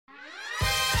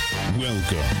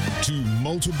Welcome to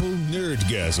Multiple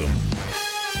Nerdgasm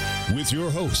with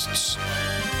your hosts,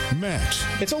 Matt.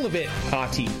 It's all a bit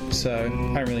arty, so I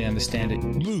don't really understand it.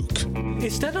 Luke.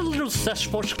 Is that a little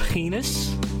Sasquatch penis?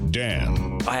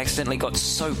 Dan. I accidentally got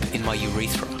soap in my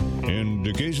urethra. And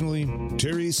occasionally,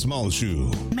 Terry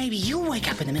Smallshoe. Maybe you'll wake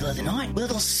up in the middle of the night with a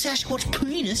little Sasquatch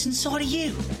penis inside of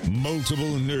you. Multiple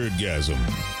Nerdgasm,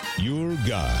 your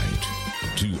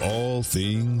guide to all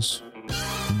things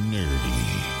nerdy.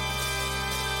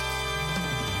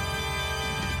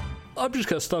 I'm just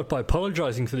going to start by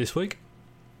apologising for this week.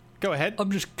 Go ahead. I'm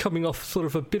just coming off sort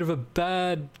of a bit of a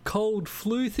bad cold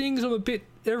flu things. I'm a bit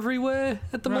everywhere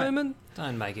at the moment.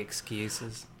 Don't make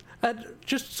excuses. And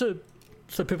just so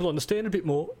people understand a bit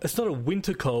more, it's not a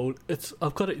winter cold.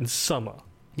 I've got it in summer.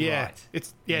 Yeah, Right.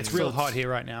 it's real hot here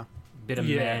right now. Bit of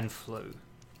man flu.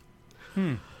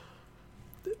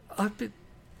 I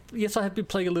have been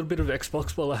playing a little bit of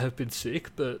Xbox while I have been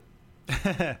sick, but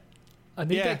I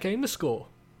need that gamer score.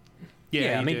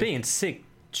 Yeah, I mean, do. being sick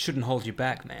shouldn't hold you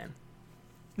back, man.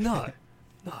 No.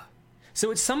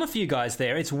 So it's summer for you guys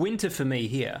there. It's winter for me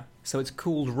here. So it's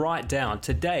cooled right down.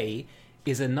 Today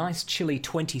is a nice chilly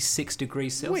 26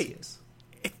 degrees Celsius.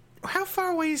 How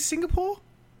far away is Singapore?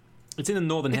 It's in the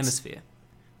northern hemisphere.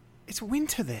 It's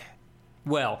winter there.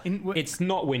 Well, it's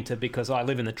not winter because I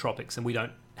live in the tropics and we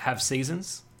don't have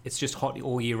seasons. It's just hot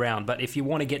all year round. But if you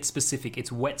want to get specific,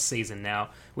 it's wet season now,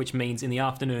 which means in the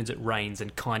afternoons it rains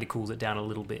and kind of cools it down a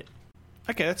little bit.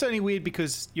 Okay, that's only weird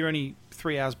because you're only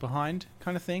 3 hours behind,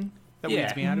 kind of thing. That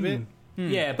weirds me out a bit.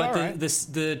 Yeah, but All right.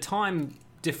 the time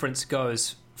difference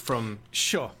goes from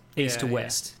east to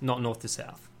west, not north to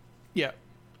south. Yeah.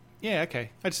 Yeah,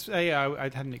 okay. I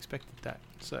hadn't expected that.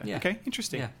 So, okay,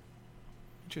 interesting. Yeah.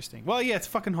 Interesting. Well, yeah, it's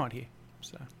fucking hot here.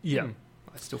 So, Yeah.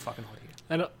 It's still fucking hot here.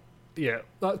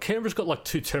 And Canberra's got like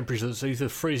two temperatures, either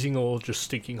freezing or just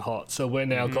stinking hot. So we're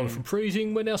now gone from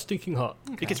freezing, we're now stinking hot.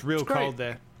 It gets real cold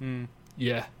there.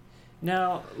 Yeah.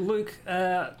 Now, Luke,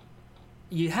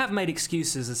 you have made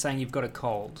excuses as saying you've got a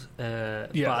cold,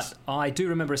 Yes. but I do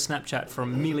remember a Snapchat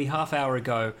from merely half hour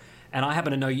ago, and I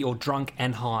happen to know you're drunk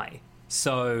and high.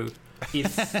 So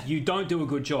if you don't do a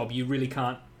good job, you really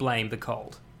can't blame the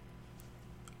cold.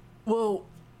 Well,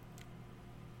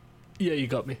 yeah, you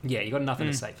got me. Yeah, you got nothing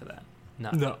to say for that.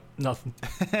 No, nothing.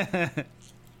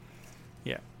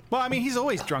 Yeah. Well, I mean, he's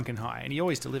always drunk and high, and he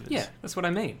always delivers. Yeah, that's what I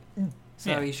mean.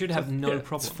 So you should have no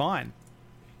problem. It's fine.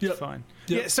 Yep. It's fine.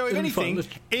 Yep. Yeah, so if It'll be anything,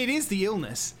 fine. it is the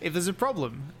illness if there's a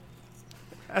problem.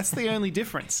 That's the only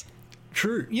difference.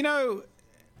 True. You know,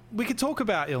 we could talk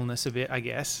about illness a bit, I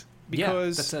guess.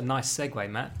 Because, that's a nice segue,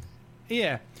 Matt.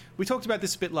 yeah, we talked about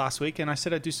this a bit last week, and I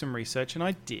said I'd do some research, and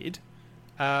I did.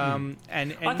 And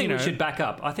I think we should back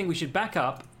up.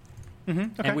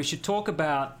 And we should talk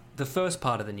about the first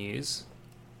part of the news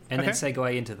and then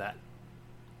segue into that.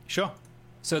 Sure.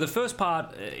 So the first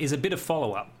part is a bit of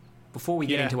follow-up before we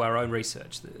get into our own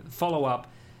research. The follow-up,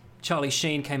 Charlie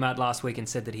Sheen came out last week and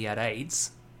said that he had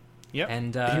AIDS. Yep.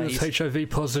 And he was HIV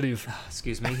positive.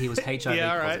 Excuse me, he was HIV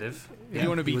Yeah, all right. positive. If you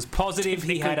want to be He was positive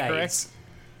he had technically AIDS.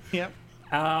 Yep.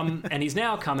 And he's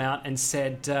now come out and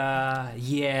said,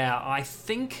 I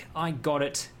think I got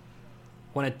it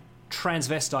when a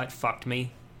transvestite fucked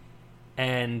me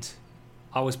and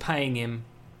I was paying him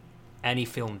and he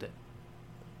filmed it.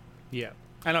 Yeah.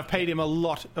 And I've paid him a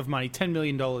lot of money, $10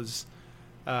 million,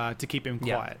 to keep him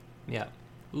quiet. Yeah.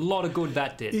 A lot of good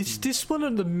that did. Is this one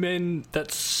of the men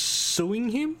that's suing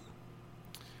him?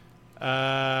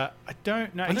 I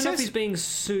don't know. I don't know if he's being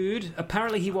sued.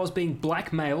 Apparently he was being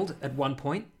blackmailed at one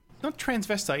point. Not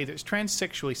transvestite either. It's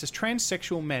transsexual. He says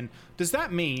transsexual men. Does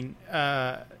that mean,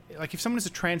 like, if someone is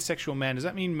a transsexual man, does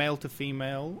that mean male to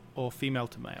female or female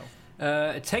to male?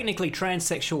 Technically,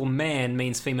 transsexual man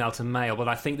means female to male, but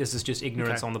I think this is just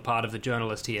ignorance on the part of the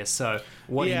journalist here. So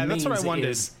what he means that's what I wondered.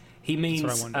 is he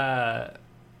means a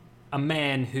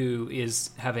man who is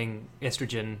having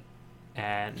estrogen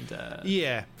and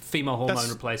female hormone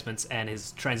replacements and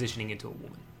is transitioning into a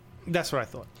woman. That's what I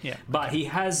thought. Yeah, but he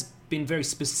has been very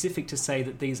specific to say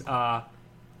that these are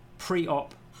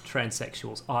pre-op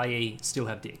transsexuals, i.e., still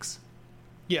have dicks.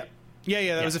 Yeah.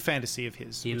 That was a fantasy of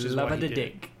his. He which is why loved he a did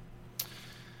dick. it.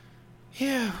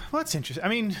 Yeah, well, that's interesting. I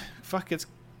mean, fuck, it's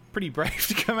pretty brave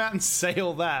to come out and say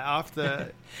all that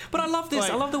after. But I love this.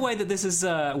 Like, I love the way that this is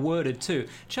worded too.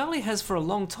 Charlie has for a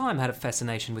long time had a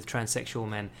fascination with transsexual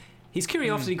men. His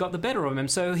curiosity got the better of him,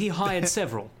 so he hired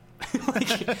several.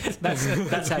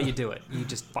 That's how you do it. You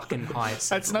just fucking hire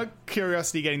several. That's not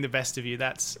curiosity getting the best of you.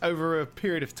 That's over a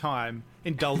period of time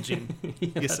indulging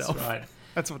yourself. That's right.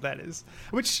 That's what that is.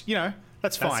 Which, you know,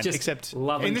 That's fine. just Except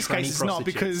loving in this case, tranny it's not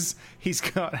prostitutes. because he's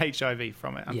got HIV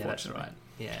from it. Unfortunately. Yeah, that's right.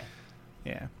 Yeah.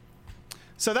 Yeah.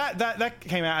 So that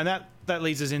came out, and that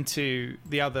leads us into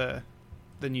the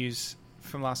news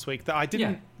from last week that I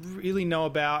didn't really know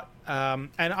about. And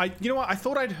you know what? I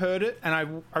thought I'd heard it, and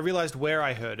I realized where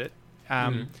I heard it.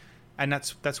 And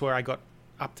that's where I got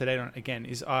up to date on it again.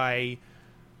 Is I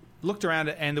looked around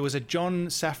it, and there was a John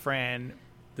Safran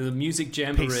The Music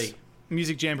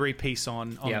Jamboree piece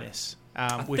on this.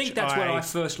 I think that's where I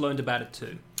first learned about it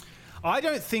too. I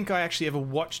don't think I actually ever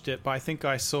watched it, but I think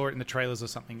I saw it in the trailers or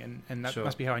something, and that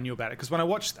must be how I knew about it. Because when I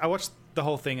watched the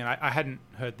whole thing, and I hadn't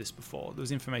heard this before. There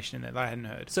was information in there that I hadn't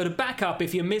heard. So to back up,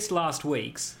 if you missed last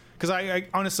week's... Because I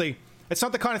honestly, it's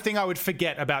not the kind of thing I would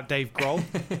forget about Dave Grohl.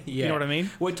 You know what I mean?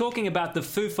 We're talking about the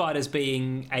Foo Fighters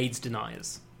being AIDS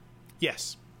deniers.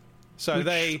 Yes. So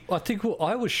I think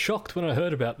I was shocked when I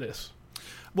heard about this.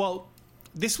 Well,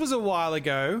 this was a while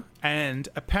ago, and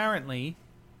apparently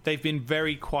they've been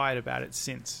very quiet about it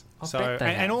since.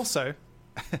 And also,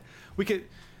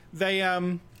 they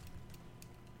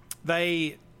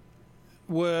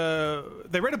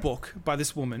read a book by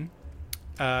this woman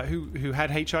who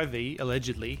had HIV,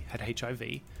 allegedly had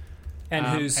HIV, and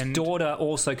whose daughter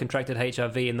also contracted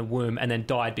HIV in the womb and then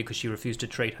died because she refused to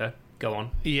treat her. Go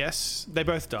on. Yes, they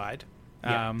both died.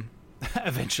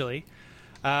 Eventually.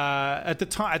 At the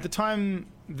time,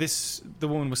 the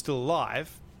woman was still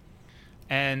alive,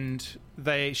 and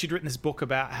she'd written this book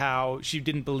about how she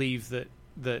didn't believe that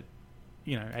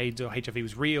AIDS or HIV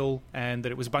was real, and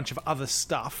that it was a bunch of other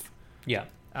stuff,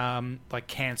 like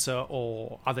cancer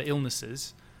or other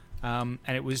illnesses, and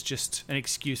it was just an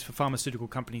excuse for pharmaceutical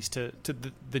companies to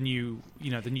the new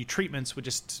treatments were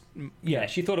just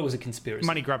she thought it was a conspiracy,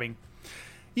 money grubbing.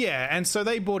 Yeah, and so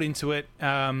they bought into it,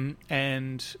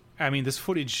 and I mean, there's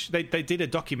footage. They did a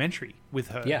documentary with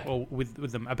her, or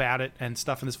with them about it and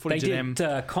stuff, and there's footage of them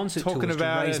concert talking tours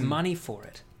about to raise it money for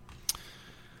it.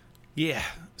 Yeah,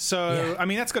 so I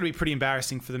mean, that's got to be pretty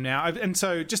embarrassing for them now. And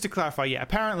so, just to clarify,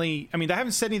 apparently, I mean, they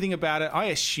haven't said anything about it. I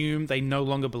assume they no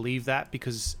longer believe that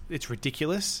because it's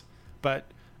ridiculous, but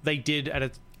they did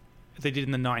in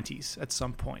the 90s at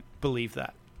some point believe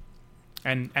that.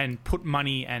 And put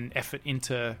money and effort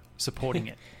into supporting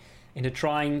it. Into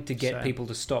trying to get people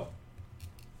to stop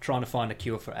trying to find a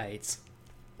cure for AIDS.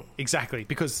 Exactly,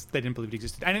 because they didn't believe it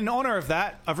existed. And in honor of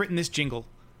that, I've written this jingle.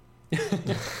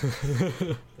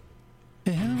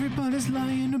 Everybody's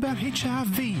lying about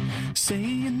HIV,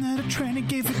 saying that a tranny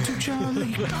gave it to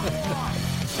Charlie. Come on!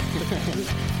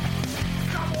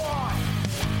 Come on!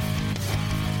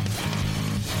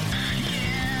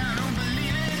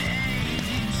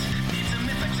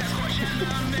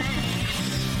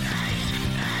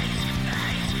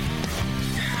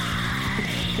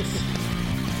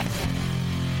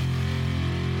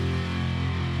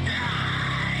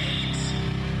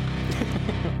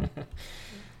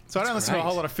 So I don't listen to a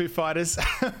whole lot of Foo Fighters,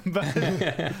 but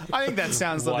I think that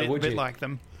sounds a bit like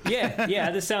them.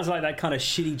 Yeah, this sounds like that kind of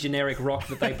shitty generic rock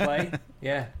that they play.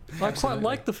 Yeah, I quite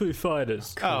like the Foo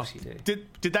Fighters. Of course you do.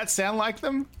 Did that sound like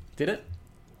them? Did it?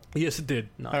 Yes, it did.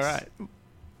 Nice. All right.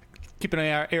 Keep an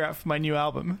ear out for my new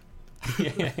album.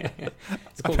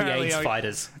 It's called the AIDS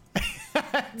Fighters.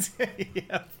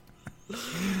 Yeah.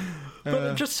 But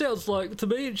it just sounds like, to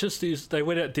me, it just is, they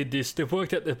went out, did this, they've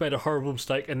worked out they've made a horrible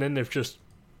mistake, and then they've just...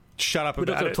 Shut up We're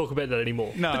about not going it. to talk about that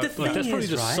anymore. No. But the thing that's probably is,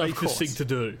 the right? safest thing to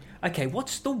do. Okay,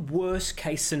 what's the worst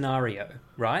case scenario,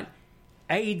 right?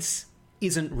 AIDS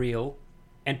isn't real,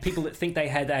 and people that think they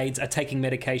had AIDS are taking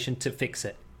medication to fix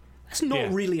it. That's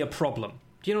not really a problem.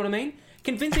 Do you know what I mean?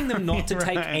 Convincing them not to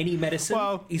take any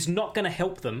medicine is not going to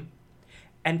help them,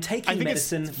 and taking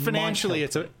medicine financially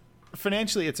might help them.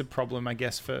 Financially it's a problem, I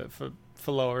guess, for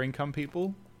lower income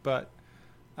people, but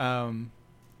I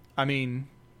mean,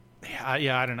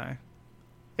 I don't know.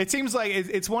 It seems like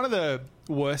it's one of the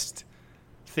worst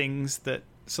things that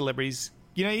celebrities,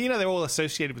 you know, they're all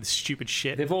associated with stupid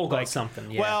shit. They've all got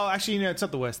something. Yeah. Well, actually, it's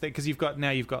not the worst thing, because you've got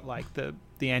like the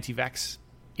anti-vax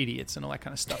idiots and all that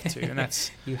kind of stuff too, and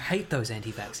that's you hate those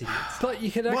anti-vax idiots. But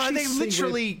you can actually they're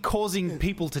literally causing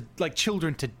people to, like,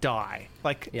 children to die.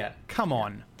 Like, come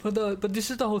on. But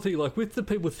this is the whole thing, like, with the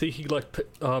people thinking, like,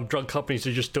 drug companies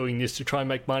are just doing this to try and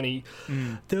make money.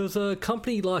 There was a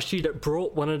company last year that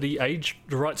brought one of the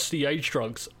rights to the AIDS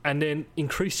drugs and then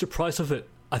increased the price of it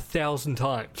 1,000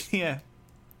 times. Yeah.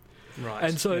 Right.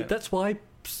 And so that's why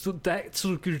that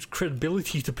sort of gives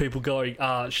credibility to people going,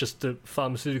 it's just the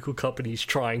pharmaceutical companies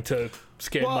trying to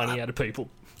scare money out of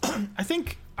people. I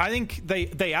think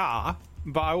they are,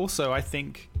 but I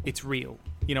think it's real.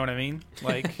 You know what I mean?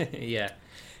 Like, yeah.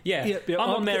 Yeah, Yeah, I'm on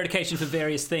I'm- medication for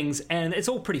various things, and it's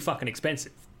all pretty fucking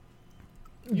expensive.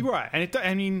 You're right, and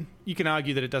I mean, you can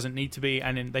argue that it doesn't need to be,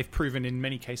 and they've proven in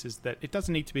many cases that it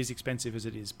doesn't need to be as expensive as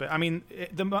it is. But I mean,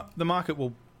 the market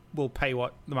will pay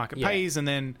what the market pays, and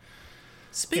then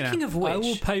Speaking of which, I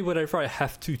will pay whatever I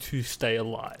have to stay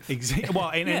alive. well,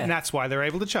 and Yeah. that's why they're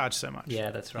able to charge so much. yeah,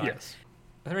 that's right. Yes.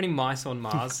 Are there any mice on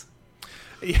Mars?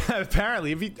 Yeah,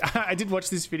 apparently, I did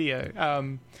watch this video,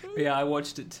 Yeah, I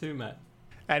watched it too, Matt.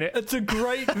 and It's a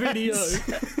great video.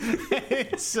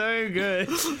 it's so good.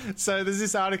 So there's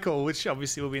this article, which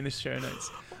obviously will be in the show notes,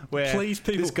 where Please,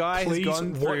 people, this guy please has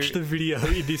gone watch through. the video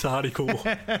in this article.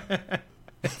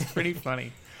 It's pretty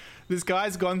funny. This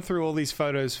guy's gone through all these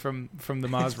photos from the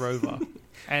Mars rover,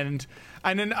 and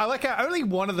then I like how only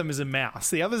one of them is a mouse.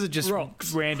 The others are just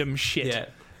Rocks. random shit. Yeah.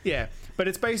 Yeah, but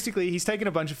it's basically he's taken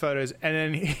a bunch of photos and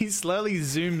then he slowly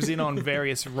zooms in on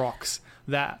various rocks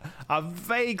that are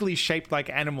vaguely shaped like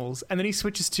animals, and then he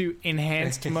switches to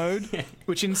enhanced mode,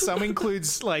 which in some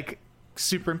includes like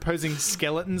superimposing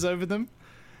skeletons over them,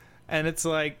 and it's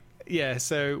like, yeah,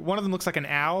 so one of them looks like an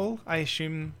owl. I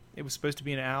assume it was supposed to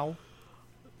be an owl,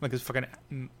 like it's fucking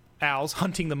owls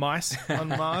hunting the mice on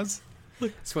Mars.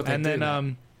 That's what they And do. then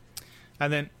Matt.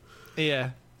 and then yeah,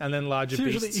 and then larger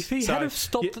Seriously, beasts. if he So, had have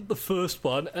stopped at the first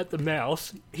one, at the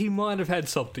mouse, he might have had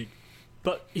something.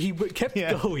 But he kept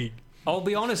Yeah. going. I'll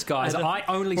be honest, guys. And I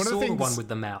only one of the saw the things- one with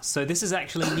the mouse, so this is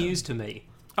actually news to me.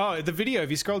 Oh, the video. If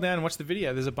you scroll down and watch the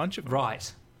video, there's a bunch of them.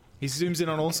 Right. He zooms in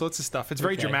on all sorts of stuff. It's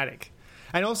very Okay. dramatic,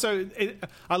 and also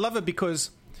I love it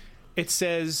because it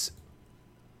says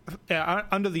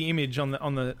under the image on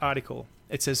the article,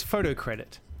 it says photo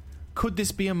credit. Could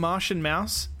this be a Martian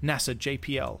mouse? NASA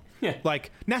JPL. Yeah.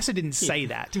 Like NASA didn't say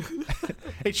that.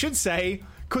 It should say,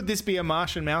 could this be a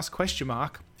Martian mouse? ?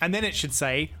 And then it should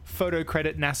say photo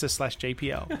credit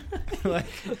NASA/JPL. Like,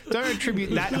 don't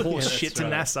attribute that horse that's shit to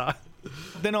right. NASA.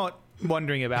 They're not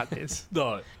wondering about this.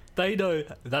 No, they know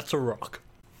that's a rock.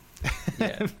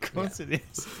 Yeah. Of course it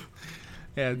is.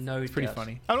 Yeah, No it's pretty doubt.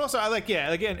 funny. And also, I like,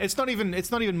 yeah, again, it's not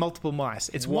even multiple mice.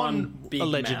 It's one big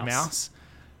alleged mouse.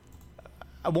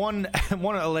 mouse. One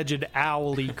alleged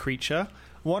owly creature.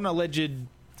 One alleged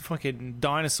fucking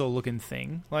dinosaur-looking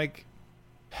thing. Like,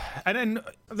 and then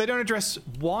they don't address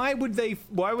why would they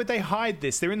hide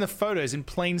this? They're in the photos in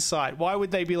plain sight. Why would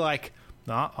they be like,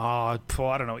 I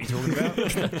don't know what you're talking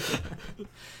about.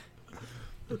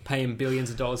 Pay him billions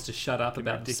of dollars to shut up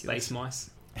about the ridiculous. space mice.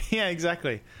 Yeah,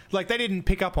 exactly. Like, they didn't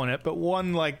pick up on it, but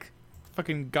one like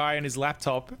fucking guy on his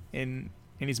laptop in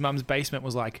his mum's basement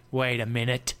was like, "Wait a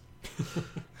minute,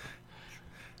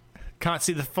 can't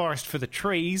see the forest for the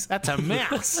trees. That's a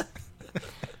mouse."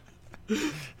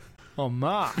 On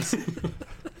Mars.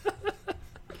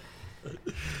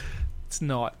 It's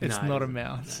not. It's No, not a it isn't.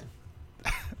 mouse.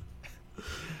 No.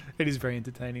 It is very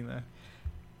entertaining though.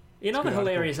 In other good article.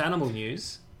 hilarious animal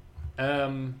news,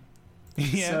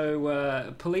 Yeah.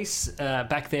 so police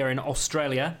back there in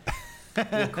Australia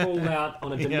were called out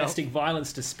on a Yeah. domestic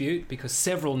violence dispute because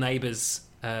several neighbours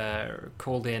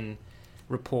called in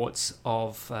reports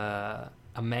of a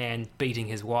man beating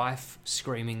his wife,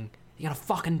 screaming, "You're gonna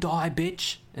fucking die,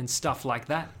 bitch," and stuff like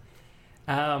that.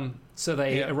 So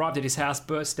they Yeah. arrived at his house,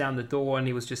 burst down the door, and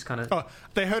he was just kind of... Oh,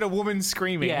 they heard a woman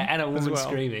screaming. Yeah, and a as woman well.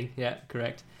 screaming. Yeah,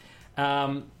 correct.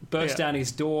 Burst Yeah. down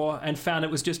his door and found it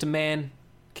was just a man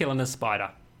killing a spider.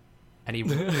 And he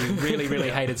really, really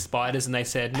hated spiders. And they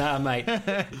said, "Nah, mate,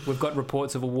 we've got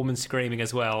reports of a woman screaming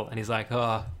as well." And he's like,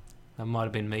 "Oh, that might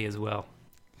have been me as well.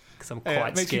 Because I'm quite Yeah,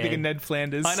 it makes scared." you think of Ned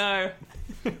Flanders. I know.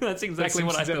 That's exactly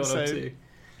what I Simpsons thought of episode.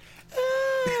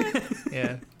 too.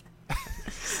 Yeah.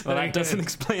 Well, Very that doesn't good.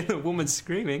 explain the woman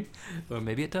screaming. Or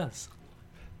maybe it does.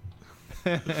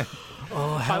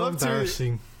 Oh, how love to-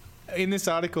 embarrassing. In this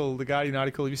article, the Guardian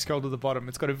article, if you scroll to the bottom,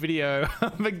 it's got a video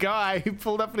of a guy who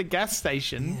pulled up at a gas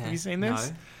station. Have you seen this?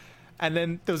 No. And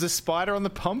then there was a spider on the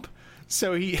pump,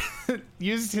 so he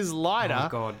used his lighter Oh,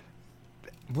 God.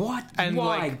 What? and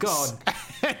Why? like God.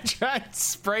 tried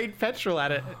sprayed petrol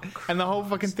at it, and the whole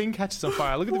fucking thing catches on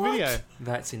fire. Look at the video.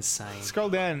 That's insane. Scroll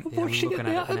down. Yeah, I'm Watching it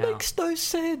looking now, at it it now. makes no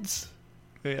sense.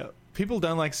 Yeah, people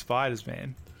don't like spiders,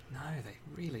 man. No, they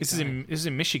really This don't. is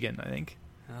in Michigan, I think.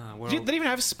 Oh, well, They didn't even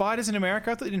have spiders in America.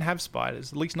 I thought they didn't have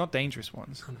spiders, at least not dangerous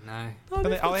ones. I don't know. Oh, they-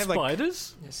 they've oh, got they have, like-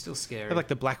 spiders. It's still scary. They have like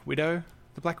the Black Widow.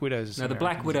 The Black Widow is no, the American,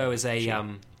 Black isn't Widow it? is a Shit.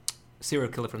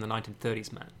 serial killer from the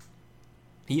 1930s, man.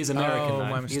 He is American, Oh, though.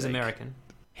 my He is mistake. American.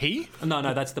 He? No,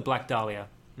 that's the Black Dahlia.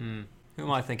 Who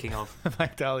am I thinking of?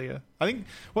 Black Dahlia. I think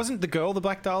wasn't the girl the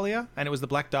Black Dahlia, and it was the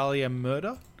Black Dahlia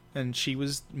murder, and she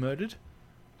was murdered.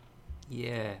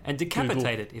 Yeah, and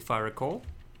decapitated, if I recall.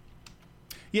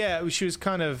 Yeah, she was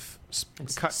kind of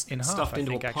And cut in half, stuffed I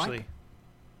into think, a pipe? actually.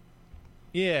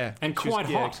 Yeah. And she was, quite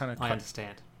hot, kind of I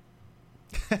understand.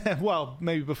 well,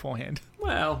 maybe beforehand.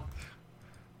 Well,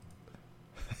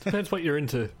 Depends what you're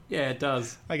into. yeah, it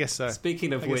does. I guess so.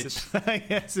 Speaking of I which, guess I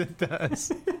guess it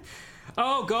does.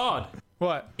 oh god,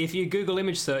 What? if you Google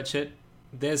image search it,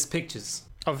 there's pictures.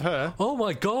 Of her? Oh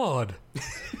my god!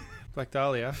 Black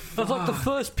Dahlia. That's like the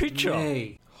first picture.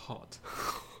 Yay, hot.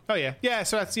 Oh, yeah. Yeah,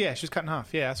 so that's, yeah, she was cut in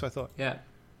half. Yeah, that's what I thought. Yeah,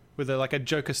 With a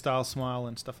Joker-style smile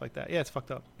and stuff like that. Yeah, it's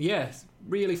fucked up. yeah, it's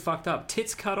really fucked up.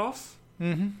 Tits cut off.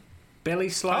 Mm-hmm. Belly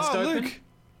sliced Oh, open. Luke!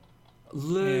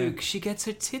 Luke, Yeah. she gets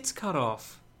her tits cut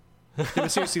off. Yeah, but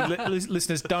seriously,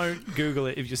 listeners, don't Google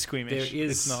it if you're squeamish. There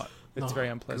is- It's not. It's Oh, very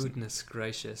unpleasant. Goodness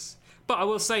gracious. But I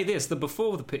will say this, the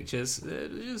before the pictures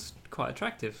is quite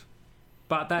attractive.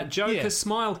 But that Joker Yeah.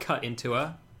 smile cut into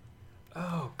her.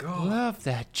 Oh, God. Love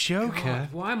that Joker.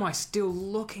 God, why am I still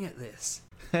looking at this?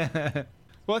 Well,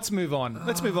 let's move on.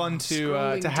 Let's move on to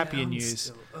Scrolling happier down news.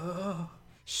 still. Ugh.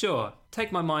 Sure,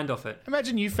 take my mind off it.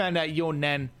 Imagine you found out your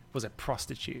nan was a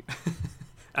prostitute.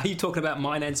 Are you talking about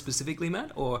my nan specifically,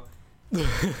 Matt? Or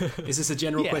is this a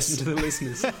general Yes. question to the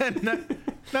listeners?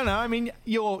 No. I mean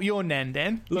your nan,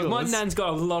 Dan. Look, my Yours. nan's got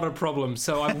a lot of problems,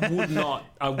 so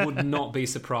I would not be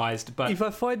surprised. But If I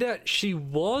find out she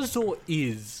was or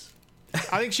is,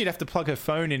 I think she'd have to plug her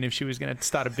phone in if she was going to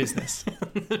start a business.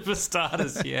 for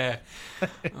starters, yeah.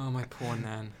 Oh, my poor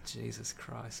nan. Jesus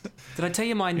Christ. Did I tell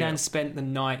you my nan spent the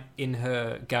night in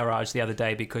her garage the other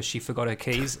day because she forgot her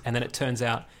keys, and then it turns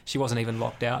out she wasn't even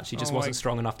locked out. She just Oh, my- wasn't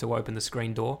strong enough to open the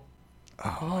screen door.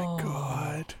 Oh my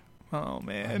god. Oh I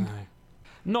man. know.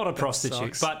 Not a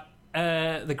prostitute, sucks.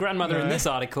 but the grandmother in No. this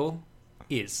article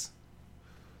is.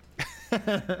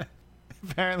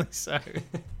 Apparently so.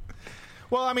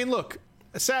 Well, I mean, look.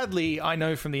 Sadly, I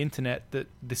know from the internet that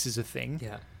this is a thing.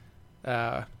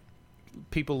 Yeah.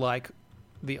 People like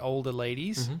the older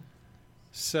ladies. Mm-hmm.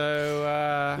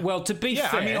 So, Well, to be yeah,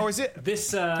 fair, I mean, or is it?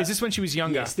 this Is this when she was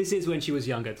younger? Yes, this is when she was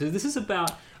younger. So this is about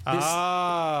this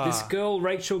Ah. girl,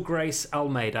 Rachel Grace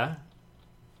Almeida,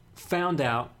 found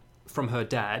out from her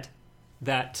dad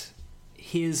that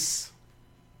his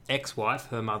ex-wife,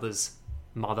 her mother's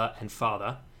mother and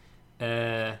father,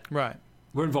 Right.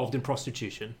 were involved in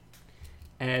prostitution.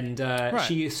 And Right.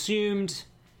 she assumed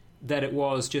that it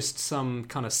was just some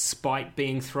kind of spite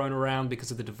being thrown around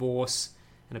because of the divorce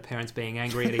and her parents being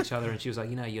angry at each other. And she was like,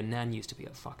 your nan used to be a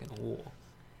fucking whore.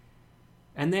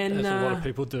 And then... as a lot of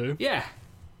people do. Yeah.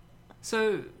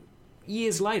 So,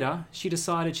 years later, she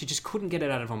decided she just couldn't get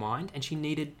it out of her mind and she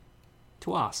needed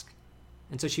to ask.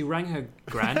 And so she rang her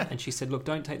gran and she said, look,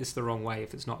 don't take this the wrong way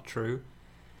if it's not true.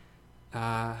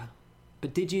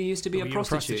 But did you used to be Were a you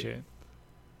prostitute?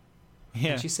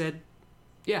 Yeah. And she said,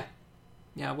 yeah.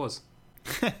 Yeah, I was.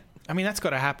 I mean, that's got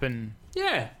to happen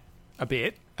Yeah. a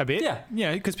bit. Yeah.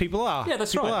 Yeah, because people are. Yeah,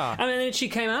 that's people right. Are. And then she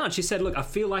came out and she said, look, I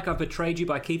feel like I've betrayed you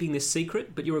by keeping this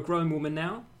secret, but you're a grown woman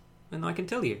now, and I can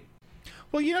tell you.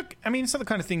 Well, I mean, it's not the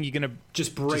kind of thing you're going to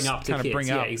Just bring up to kind kids. of bring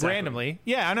yeah, up exactly. randomly.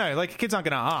 Yeah, I know. Like, kids aren't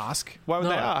going to ask. Why would No.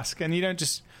 they ask? And you don't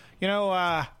just,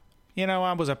 I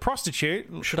was a prostitute.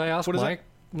 Should I ask What is my it?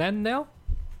 nan now?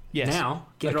 Yes. Now,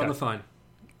 get her Okay. on the phone.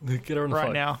 Get her on the Right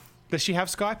phone. now. Does she have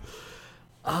Skype?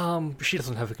 She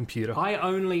doesn't have a computer. I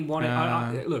only want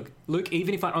to... look, Luke,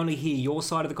 even if I only hear your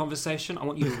side of the conversation, I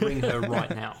want you to ring her right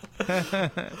now.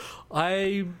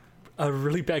 I'm a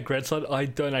really bad grandson. I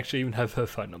don't actually even have her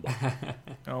phone number.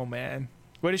 Oh, man.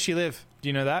 Where does she live? Do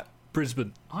you know that?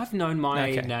 Brisbane. I've known my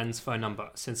Okay. nan's phone number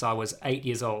since I was 8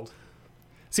 years old.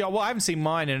 See, well, I haven't seen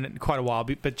mine in quite a while,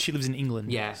 but she lives in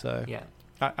England. Yeah, So yeah.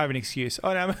 I have an excuse.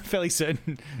 Oh, no, I'm fairly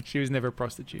certain she was never a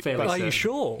prostitute. Fairly But Are you certain.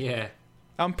 sure? Yeah.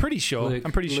 I'm pretty sure. Luke,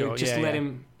 I'm pretty Luke, sure. Just yeah, let yeah.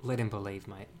 him believe,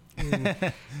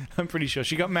 mate. I'm pretty sure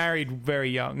she got married very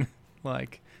young.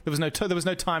 Like there was no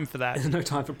time for that. There's no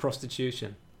time for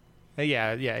prostitution.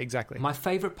 Yeah, exactly. My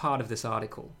favourite part of this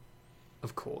article,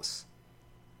 of course,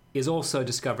 is also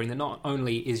discovering that not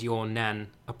only is your nan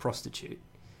a prostitute,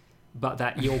 but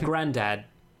that your granddad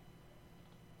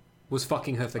was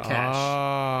fucking her for cash,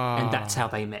 and that's how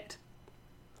they met.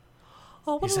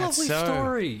 Oh, what Is a that lovely so?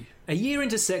 story. A year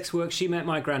into sex work, she met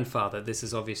my grandfather. This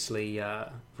is obviously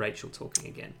Rachel talking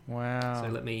again. Wow. So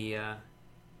let me... A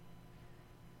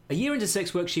year into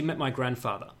sex work, she met my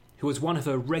grandfather, who was one of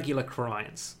her regular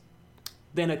clients.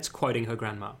 Then it's quoting her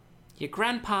grandma. Your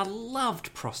grandpa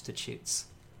loved prostitutes.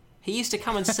 He used to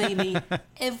come and see me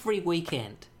every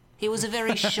weekend. He was a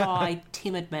very shy,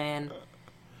 timid man,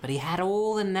 but he had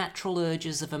all the natural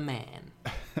urges of a man.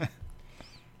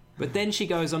 But then she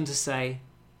goes on to say,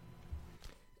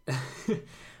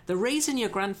 the reason your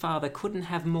grandfather couldn't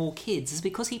have more kids is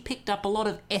because he picked up a lot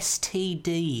of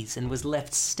STDs and was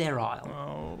left sterile.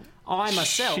 Oh, I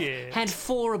myself shit. had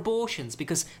 4 abortions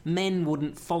because men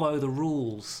wouldn't follow the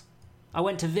rules. I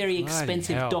went to very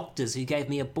expensive hell. doctors who gave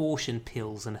me abortion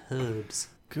pills and herbs.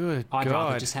 Good I'd God.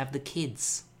 rather just have the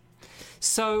kids.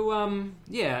 So,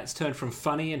 yeah, it's turned from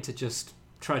funny into just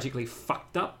tragically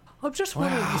fucked up. I'm just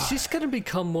wondering, is this going to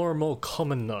become more and more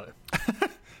common, though?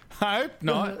 I hope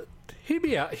not. Hear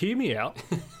me out. Hear me out.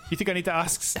 You think I need to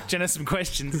ask Jenna some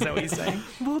questions? Is that what you're saying?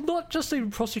 Well, not just even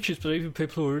prostitutes, but even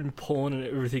people who are in porn and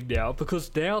everything now,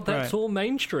 because now that's Right. all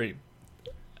mainstream.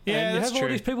 Yeah, and you that's have true.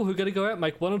 all these people who are going to go out and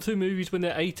make 1 or 2 movies when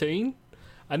they're 18,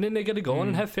 and then they're going to go on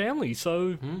and have families.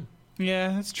 So Yeah,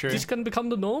 that's true. it's going to become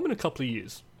the norm in a couple of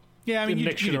years. Yeah, I mean, the you,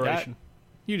 next you did that. generation.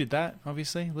 You did that,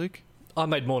 obviously, Luke. I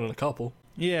made more than a couple.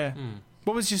 Yeah.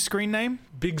 What was your screen name?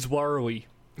 Biggs Warrawee.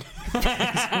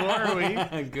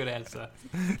 Warrawee. Good answer.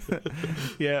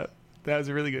 Yeah, that was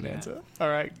a really good answer. All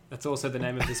right, That's also the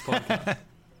name of this podcast.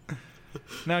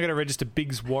 now I got to register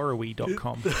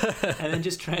bigswarrawee.com And then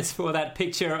just transfer that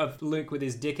picture of Luke with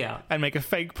his dick out. and make a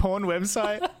fake porn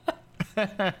website.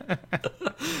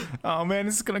 Oh man,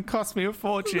 this is going to cost me a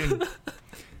fortune.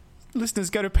 Listeners,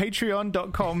 go to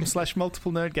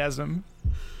patreon.com/multiplenerdgasm.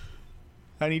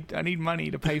 I need money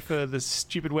to pay for the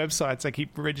stupid websites I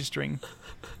keep registering.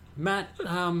 Matt,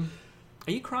 are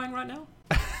you crying right now?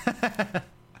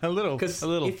 A little. Because A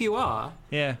little. if you are,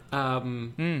 Yeah. I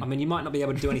mean, you might not be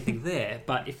able to do anything there,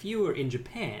 but if you were in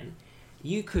Japan,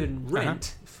 you could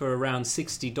rent for around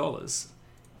 $60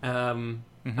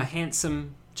 a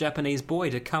handsome Japanese boy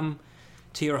to come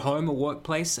to your home or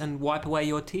workplace and wipe away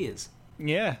your tears.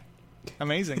 Yeah.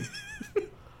 Amazing.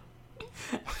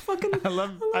 Fucking, I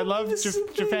love this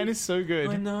Japan is so I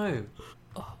good. know.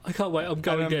 I can't wait. I'm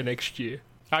going there next year.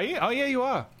 Are you? Oh yeah, you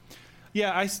are.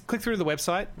 Yeah, I clicked through the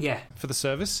website Yeah, for the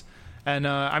service, and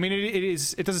I mean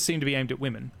it doesn't seem to be aimed at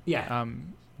women. yeah.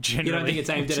 Generally, You don't think it's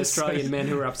aimed which at is so- Australian men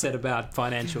who are upset about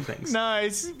financial things? No,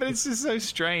 but it's just so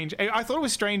strange. I thought it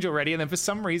was strange already, and then for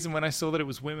some reason, when I saw that it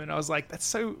was women, I was like,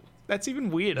 that's even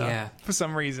weirder. Yeah. For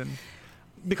some reason,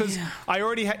 because I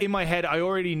already in my head, I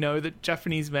already know that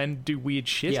Japanese men do weird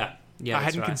shit. Yeah, yeah. I that's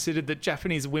hadn't right. considered that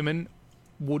Japanese women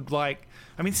would like.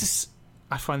 I mean,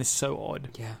 I find this so odd.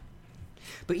 Yeah.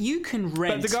 But you can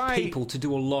rent the guy- people to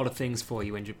do a lot of things for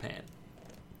you in Japan.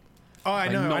 Oh, I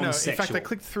Like know. In fact, non-sexual. I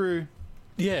clicked through.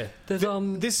 Yeah, there's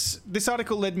This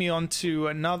article led me on to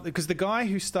another, because the guy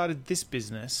who started this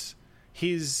business,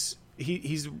 he's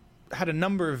had a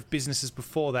number of businesses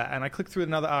before that, and I clicked through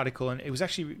another article, and it was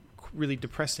actually really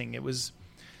depressing. It was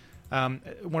one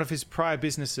of his prior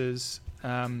businesses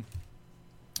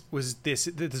was this.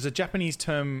 There's a Japanese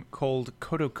term called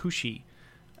kodokushi,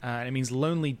 and it means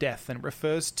lonely death, and it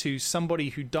refers to somebody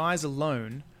who dies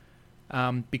alone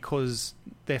because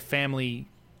their family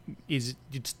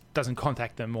it doesn't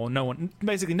contact them, or no one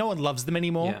loves them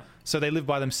anymore. Yeah. So they live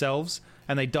by themselves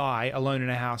and they die alone in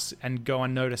a house and go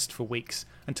unnoticed for weeks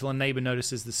until a neighbor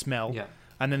notices the smell. Yeah.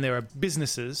 And then there are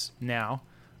businesses now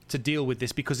to deal with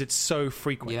this because it's so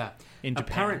frequent Yeah. in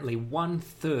Japan. Apparently,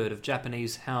 1/3 of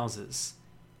Japanese houses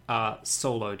are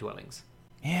solo dwellings.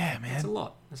 Yeah, That's a man.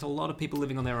 lot. There's a lot of people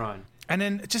living on their own. And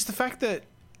then just the fact that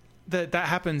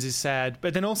happens is sad,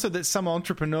 but then also that some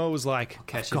entrepreneur was like,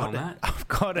 Catch you on that. I've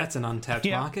got it. That's an untapped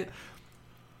Yeah. market.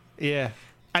 Yeah.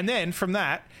 And then from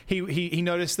that, he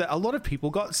noticed that a lot of people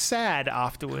got sad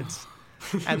afterwards.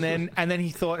 and then he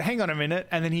thought, hang on a minute.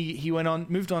 And then he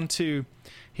moved on to,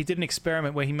 he did an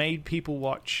experiment where he made people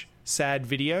watch sad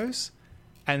videos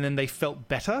and then they felt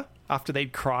better after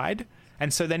they'd cried.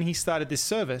 And so then he started this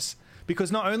service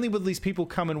because not only will these people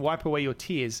come and wipe away your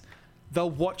tears, they'll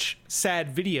watch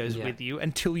sad videos with you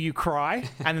until you cry,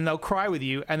 and then they'll cry with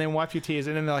you, and then wipe your tears,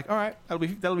 and then they're like, "All right, that'll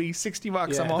be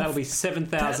 $60. Yeah, I'm off." that'll be that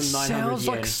 7,900 sounds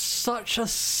yen. like such a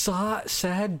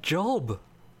sad job.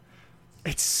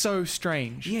 It's so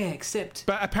strange. Yeah, except...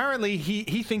 But apparently,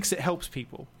 he thinks it helps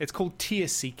people. It's called tear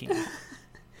seeking.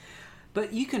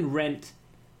 But you can rent,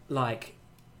 like,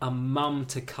 a mum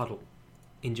to cuddle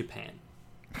in Japan.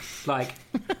 Like,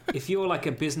 if you're like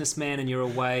a businessman and you're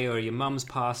away, or your mum's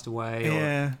passed away,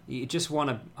 Yeah. or you just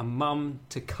want a mum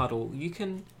to cuddle, you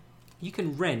can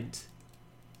rent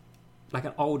like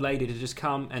an old lady to just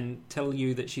come and tell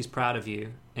you that she's proud of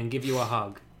you and give you a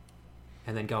hug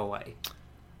and then go away.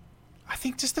 I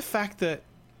think just the fact that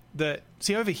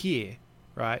see over here,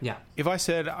 right? Yeah. If I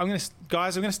said I'm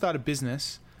gonna start a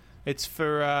business, it's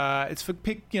for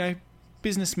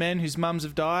businessmen whose mums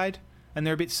have died and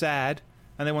they're a bit sad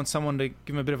and they want someone to give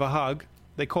them a bit of a hug.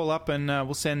 They call up and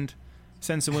we'll send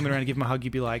some women around to give them a hug.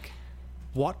 You'd be like,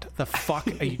 what the fuck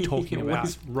are you talking What about?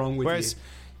 is wrong with you?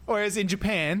 Whereas in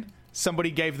Japan,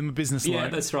 somebody gave them a business Yeah,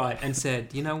 loan. that's right. And said,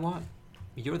 you know what?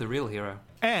 You're the real hero.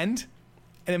 And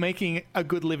they're making a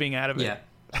good living out of it. Yeah.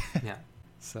 Yeah.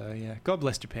 So, yeah. God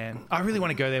bless Japan. I really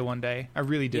want to go there one day. I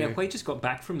really do. Yeah, we just got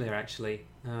back from there, actually.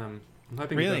 I'm hoping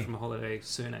to Really? go from a holiday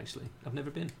soon, actually. I've never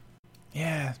been.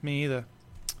 Yeah, me either.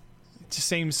 It just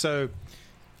seems so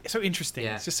interesting.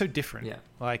 Yeah. It's just so different. Yeah.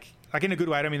 Like in a good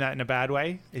way. I don't mean that in a bad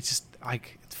way. It's just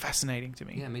like it's fascinating to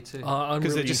me. Yeah, me too. I'm 'Cause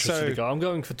really they're just interested to so- go. I'm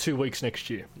going for 2 weeks next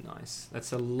year. Nice.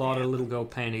 That's a lot of little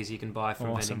gold panties you can buy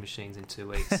from Awesome. vending machines in 2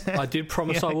 weeks. I did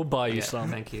promise I will buy you Yeah, some.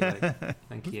 thank you, Luke.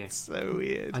 Thank you. So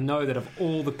weird. I know that of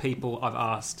all the people I've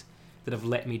asked that have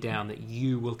let me down, that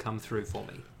you will come through for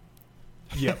me.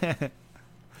 Yep.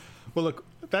 Well, look,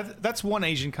 that's one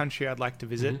Asian country I'd like to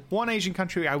visit. Mm-hmm. One Asian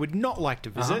country I would not like to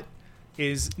visit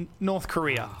is North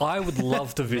Korea. I would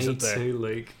love to Me visit there. too,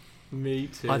 Luke. Me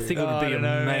too. I think it would I be don't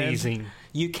know, man. amazing.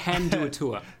 you can do a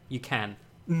tour. You can.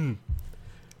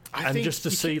 I And think just to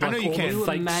you see can- I like know all you the can.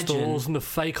 fake Imagine- stores and the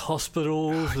fake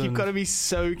hospitals. You've and- got to be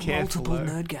so careful. Multiple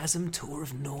though. nerdgasm tour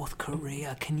of North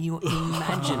Korea. Can you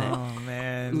imagine it? Oh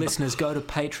man. Listeners, go to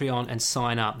Patreon and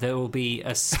sign up. There will be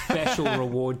a special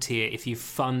reward tier if you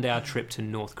fund our trip to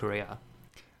North Korea.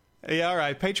 Yeah, all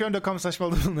right.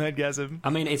 Patreon.com/multiplenerdgasm. I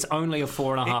mean, it's only a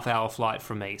 4.5 hour flight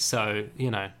from me, so,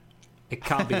 it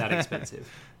can't be that expensive.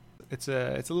 It's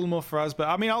a little more for us, but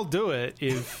I mean, I'll do it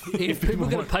if If people are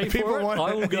going to pay if people for it, want-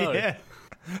 I will go. Yeah,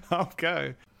 I'll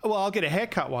go. Well, I'll get a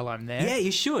haircut while I'm there. Yeah,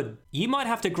 you should. You might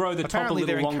have to grow the Apparently top a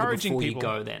they're little longer encouraging before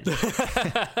people. you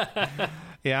go then.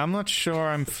 Yeah, I'm not sure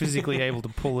I'm physically able to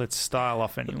pull its style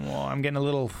off anymore. I'm getting a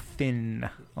little thin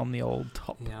on the old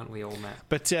top. Yeah, aren't we all, Matt?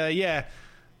 But yeah,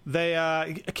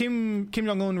 they Kim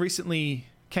Jong Un recently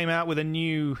came out with a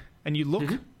new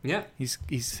look. Yeah, He's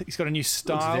got a new looks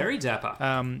style. very dapper.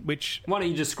 Which Why don't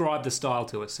you describe the style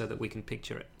to us so that we can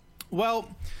picture it?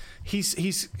 well,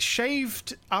 he's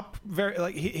shaved up very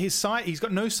like his side. He's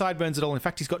got no sideburns at all. In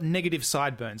fact, he's got negative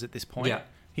sideburns at this point. Yeah.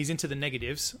 He's into the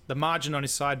negatives. The margin on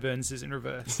his sideburns is in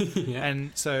reverse. Yeah.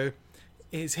 And so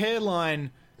his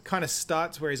hairline kind of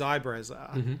starts where his eyebrows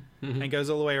are and goes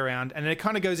all the way around, and then it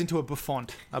kind of goes into a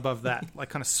bouffant above that, like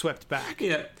kind of swept back.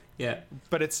 Yeah, yeah.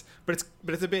 But it's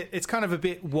kind of a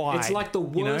bit wide. It's like the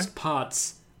you know? worst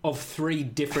parts of 3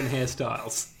 different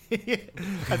hairstyles. Yeah,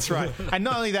 that's right. And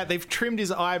not only that, they've trimmed his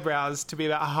eyebrows to be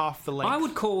about half the length. I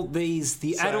would call these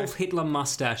the So- Adolf Hitler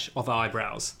mustache of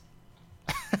eyebrows.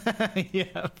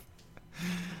 Yeah.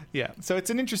 Yeah. So it's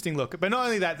an interesting look. But not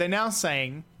only that, they're now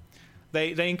saying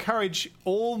they encourage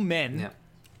all men Yeah.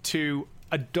 to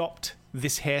adopt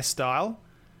this hairstyle.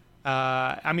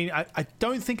 I mean, I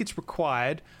don't think it's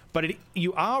required, but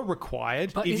you are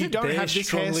required But if you isn't don't theirs have this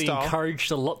strongly hairstyle.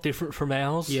 encouraged a lot different from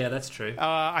ours? Yeah, that's true.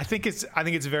 I think it's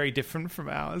very different from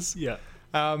ours. Yeah.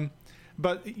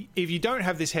 But if you don't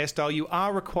have this hairstyle, you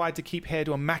are required to keep hair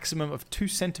to a maximum of 2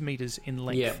 centimeters in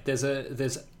length. Yeah,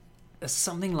 there's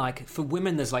something like, for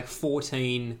women, there's like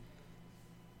 14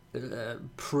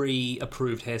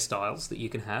 pre-approved hairstyles that you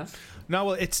can have. No,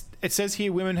 well, it says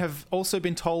here women have also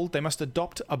been told they must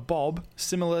adopt a bob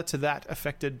similar to that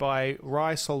affected by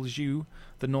Ri Sol-ju,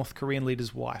 the North Korean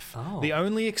leader's wife. Oh. The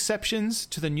only exceptions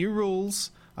to the new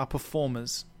rules are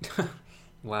performers.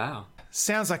 Wow.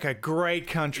 Sounds like a great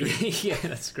country. Yeah,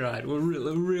 that's great. We're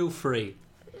real free.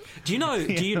 Do you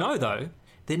know though,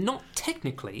 they're not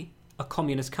technically a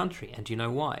communist country, and do you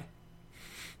know why?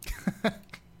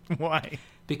 Why?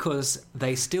 Because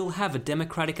they still have a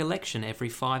democratic election every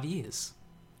 5 years.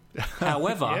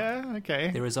 However, Yeah,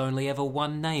 okay. there is only ever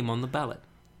one name on the ballot.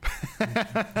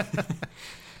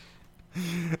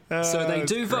 So they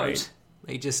do that's great. vote.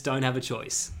 They just don't have a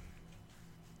choice.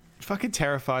 It fucking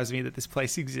terrifies me that this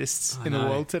place exists I in the know.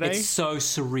 world today. It's so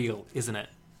surreal, isn't it?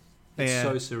 It's Yeah.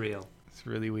 so surreal. It's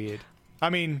really weird. I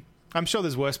mean, I'm sure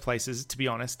there's worse places, to be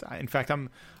honest. In fact, I'm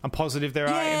positive there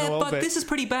are in Yeah, the world. but this is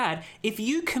pretty bad. If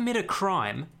you commit a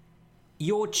crime,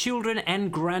 your children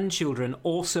and grandchildren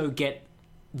also get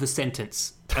the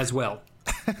sentence as well.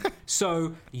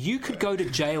 So you could go to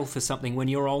jail for something when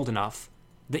you're old enough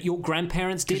that your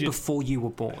grandparents did before you were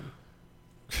born.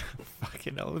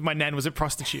 fucking hell. My nan was a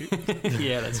prostitute.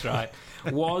 Yeah, that's right.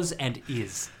 Was and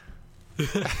is.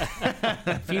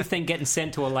 If you think getting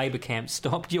sent to a labour camp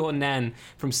stopped your nan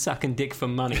from sucking dick for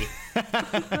money,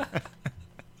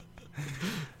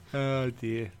 Oh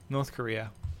dear. North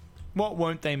Korea. What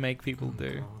won't they make people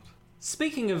do?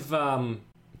 speaking of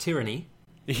tyranny,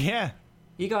 Yeah.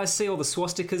 you guys see all the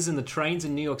swastikas in the trains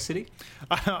in New York City?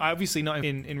 Obviously not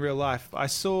in real life. I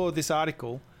saw this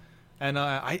article and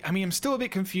I mean, I'm still a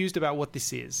bit confused about what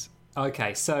this is.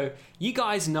 Okay, so you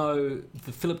guys know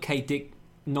the Philip K. Dick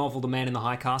novel, The Man in the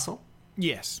High Castle?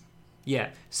 Yes. Yeah.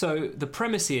 So the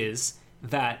premise is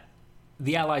that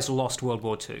the Allies lost World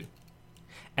War II.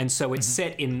 And so it's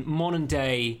set in modern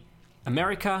day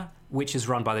America, which is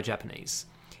run by the Japanese.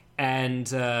 And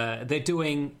they're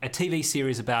doing a TV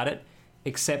series about it,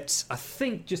 except I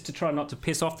think just to try not to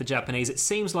piss off the Japanese, it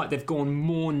seems like they've gone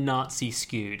more Nazi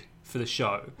skewed for the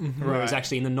show, whereas Right.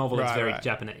 actually in the novel it's very Right.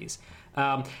 Japanese.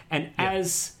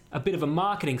 As a bit of a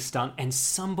marketing stunt, and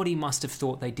somebody must have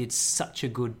thought they did such a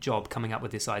good job coming up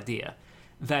with this idea,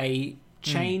 they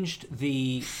changed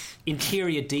the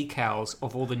interior decals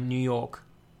of all the New York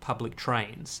public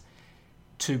trains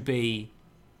to be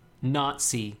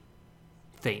Nazi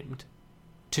themed,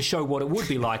 to show what it would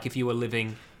be like if you were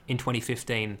living in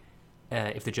 2015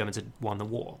 if the Germans had won the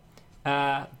war.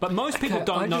 But most people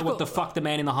don't know what the fuck the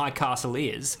Man in the High Castle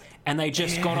is, and they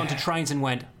just got onto trains and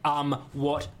went,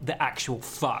 what the actual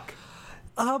fuck?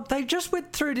 They just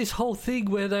went through this whole thing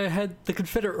where they had the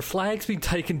Confederate flags being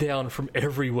taken down from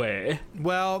everywhere.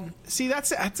 Well, see,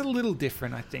 that's a little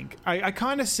different, I think. I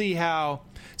kind of see how...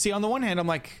 See, on the one hand, I'm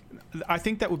like, I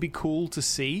think that would be cool to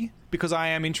see, because I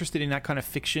am interested in that kind of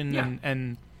fiction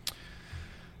and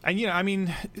you know, I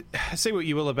mean, say what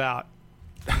you will about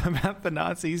the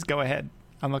Nazis, go ahead.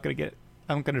 I'm not going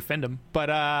to defend them, but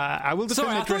I will defend Sorry,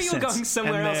 their I thought dress you were sense going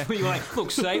somewhere and else where you were like, look,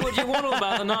 say what you want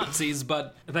about the Nazis,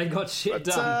 but they got shit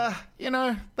done. you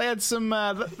know, they had some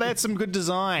good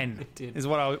design. They did. Is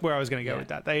where I was going to go with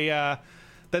that.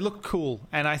 They look cool,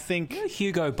 and I think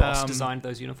Hugo Boss designed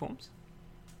those uniforms.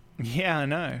 yeah, I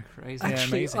know. Crazy.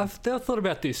 Actually, amazing. I've now thought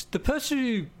about this. The person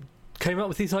who came up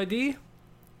with this idea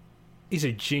is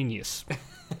a genius.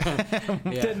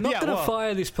 They're not going to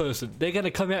fire this person. They're going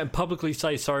to come out and publicly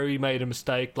say, sorry, we made a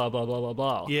mistake, blah, blah, blah, blah,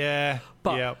 blah. Yeah,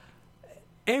 But yeah.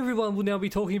 everyone will now be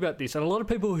talking about this, and a lot of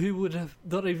people who would have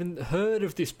not even heard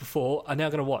of this before are now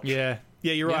going to watch. Yeah,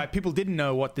 you're Yeah. right. People didn't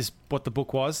know what the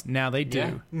book was. Now they do.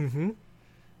 Yeah. Mm-hmm.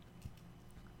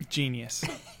 Genius.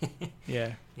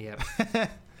 Yeah. Yep.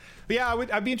 But yeah,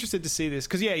 I'd be interested to see this,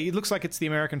 because yeah, it looks like it's the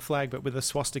American flag, but with a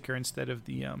swastika instead of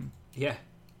the Yeah.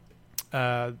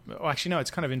 well, actually, no,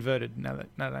 it's kind of inverted. Now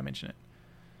that I mention it,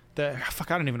 I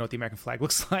don't even know what the American flag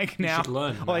looks like now. You should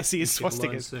learn. All I Matt. see You is should learn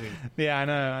swastikas. soon. Yeah, I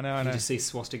know. You just see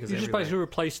swastikas You just everywhere. basically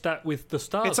replace that with the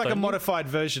stars. It's like a don't you? modified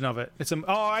version of it.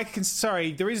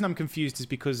 Sorry, the reason I'm confused is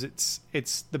because it's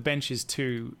the bench is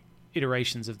two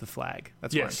iterations of the flag.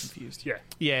 That's why I'm Yes. confused. Yeah.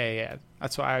 Yeah.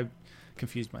 That's why I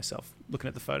confused myself looking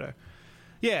at the photo.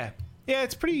 Yeah,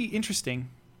 it's pretty interesting.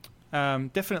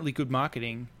 Definitely good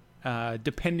marketing,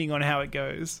 depending on how it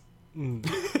goes.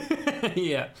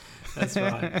 Yeah, that's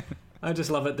right. I just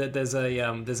love it that there's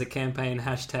a campaign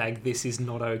hashtag This Is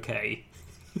Not Okay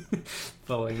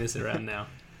following this around now.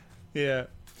 Yeah.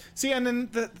 See, and then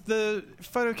the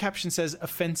photo caption says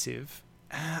offensive,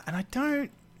 and I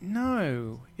don't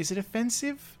know. Is it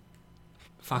offensive?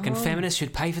 Fucking feminists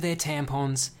should pay for their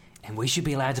tampons, and we should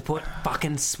be allowed to put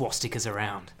fucking swastikas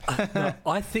around. No,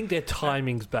 I think their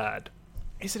timing's bad.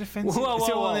 Is it offensive? Whoa,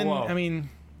 So, well, then, whoa. I mean,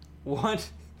 What?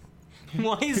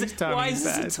 Why is Whose it? Why timing's is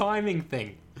this bad? a timing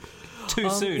thing? Too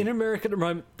soon. In America at the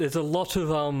moment, there's a lot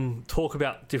of talk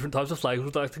about different types of flags,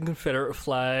 like the Confederate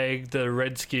flag, the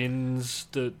Redskins,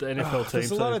 the NFL team.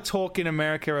 there's a lot of talk in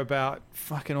America about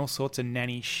fucking all sorts of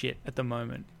nanny shit at the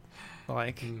moment.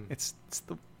 Like, it's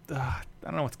the... I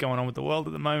don't know what's going on with the world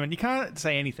at the moment. You can't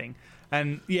say anything.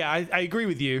 And yeah, I agree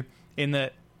with you in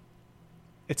that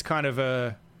it's kind of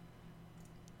a...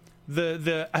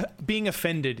 The being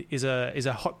offended is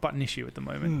a hot button issue at the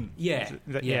moment. Yeah,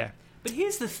 Yeah. But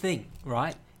here's the thing,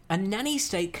 right? A nanny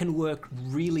state can work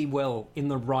really well in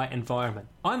the right environment.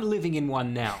 I'm living in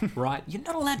one now, right? You're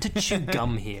not allowed to chew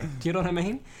gum here. Do you know what I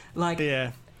mean? Like,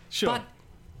 Yeah. Sure. But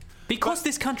because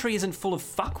this country isn't full of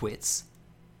fuckwits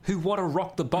who want to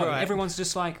rock the boat, Right. everyone's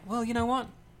just like, well, you know what?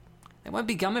 There won't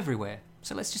be gum everywhere,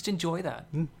 so let's just enjoy that.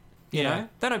 You know?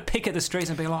 They don't pick at the streets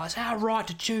and be like, it's our right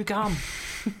to chew gum.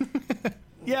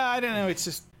 Yeah, I don't know. It's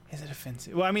just... Is it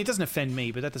offensive? Well, I mean, it doesn't offend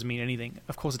me, but that doesn't mean anything.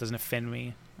 Of course it doesn't offend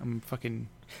me. I'm fucking...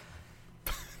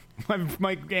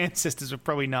 my ancestors were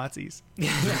probably Nazis.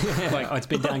 It's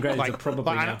been downgraded to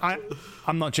probably now.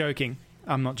 I'm not joking.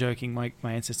 My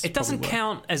ancestors It doesn't probably were.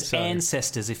 count as So-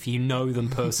 ancestors if you know them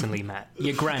personally, Matt.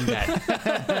 Your granddad.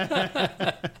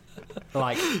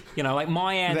 like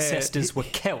my ancestors were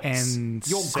Celts.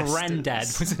 Your ancestors. granddad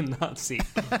was a Nazi.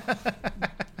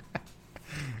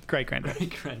 Great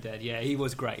granddad. Granddad, yeah, he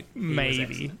was great. He was Maybe.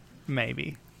 excellent.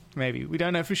 Maybe. We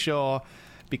don't know for sure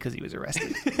because he was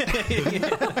arrested.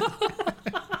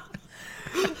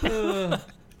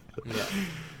 Yeah.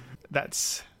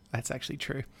 That's... That's actually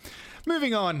true.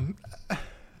 Moving on.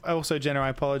 Also, Jenna, I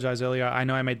apologize earlier. I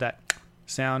know I made that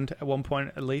sound at one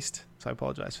point at least, so I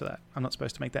apologize for that. I'm not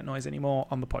supposed to make that noise anymore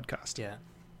on the podcast. Yeah.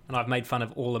 And I've made fun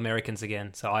of all Americans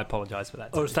again, so I apologise for that.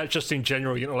 Or is that just in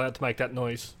general you're not allowed to make that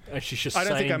noise? And she's just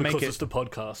saying because it's the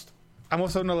podcast. I'm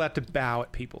also not allowed to bow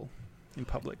at people in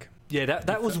public. Yeah,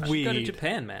 that was weird. Go to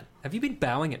Japan, man. Have you been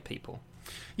bowing at people?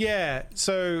 Yeah,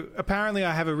 so apparently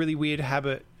I have a really weird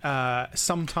habit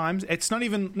sometimes. It's not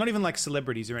even like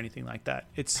celebrities or anything like that.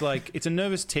 It's like it's a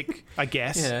nervous tick, I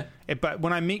guess. Yeah. But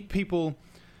when I meet people,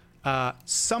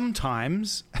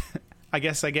 sometimes I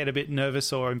guess I get a bit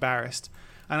nervous or embarrassed,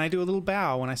 and I do a little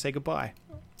bow when I say goodbye,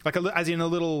 like as in a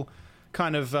little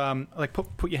kind of like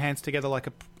put your hands together like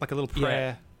a little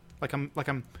prayer, like I'm like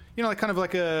kind of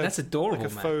like a that's adorable,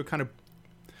 like a man. faux kind of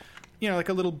like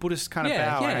a little Buddhist kind of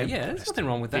bow. Yeah. There's nothing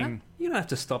wrong with that. You don't have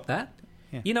to stop that.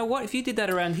 Yeah. You know what? If you did that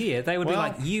around here, they would be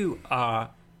like, "You are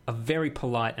a very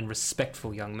polite and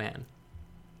respectful young man."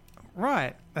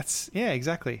 Right.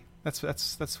 Exactly. That's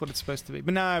what it's supposed to be.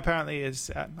 But no, apparently is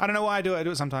I don't know why I do it. I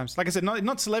do it sometimes. Like I said,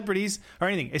 not celebrities or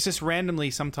anything. It's just randomly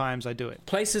sometimes I do it.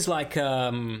 Places like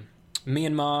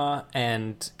Myanmar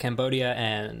and Cambodia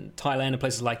and Thailand and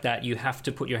places like that, you have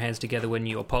to put your hands together when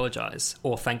you apologise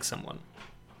or thank someone.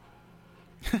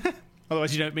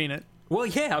 Otherwise, you don't mean it. Well,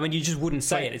 yeah. I mean, you just wouldn't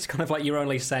say it. It's kind of like you're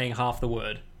only saying half the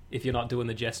word if you're not doing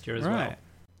the gesture as well.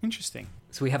 Interesting.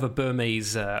 So we have a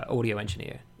Burmese audio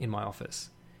engineer in my office.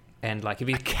 And like if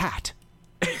he... A cat.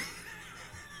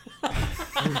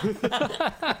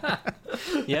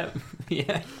 Yep,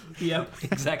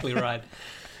 exactly right.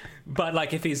 But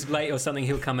like if he's late or something,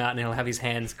 he'll come out and he'll have his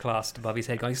hands clasped above his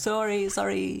head going, sorry.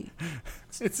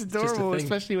 It's adorable,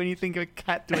 especially when you think of a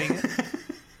cat doing it.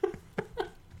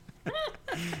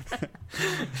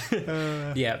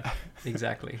 Yeah,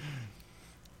 exactly.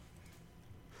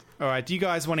 All right, do you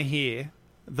guys want to hear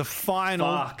the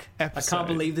final episode? I can't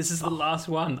believe this is the last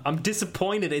one. I'm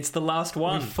disappointed it's the last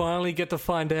one. We finally get to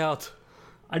find out.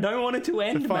 I don't want it to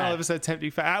end, the final Matt. episode,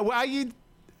 Tempting Fate. Are you...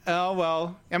 Oh,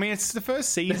 well, I mean, it's the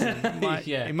first season.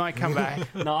 It might come back.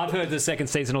 No, I've heard the second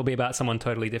season will be about someone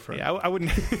totally different. Yeah, I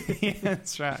wouldn't... Yeah,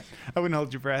 that's right. I wouldn't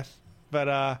hold your breath.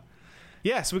 But,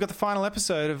 so we got the final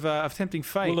episode of Tempting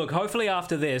Fate. Well, look, hopefully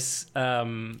after this,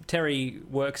 Terry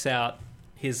works out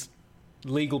his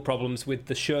legal problems with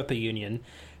the Sherpa Union,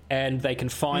 and they can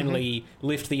finally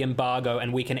lift the embargo,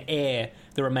 and we can air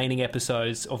the remaining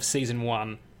episodes of season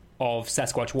 1 of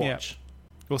Sasquatch Watch. Yeah.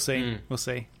 We'll see. We'll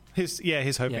see.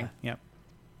 He's hoping. Yeah.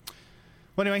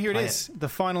 Well, anyway, here it is. The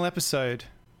final episode.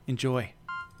 Enjoy.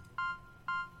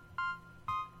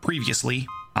 Previously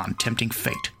on Tempting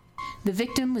Fate. The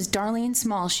victim was Darlene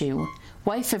Smallshoe,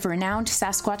 wife of renowned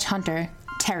Sasquatch hunter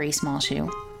Terry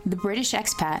Smallshoe. The British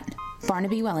expat,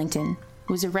 Barnaby Wellington,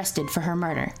 was arrested for her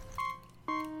murder.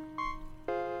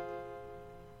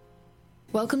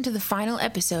 Welcome to the final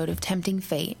episode of Tempting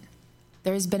Fate.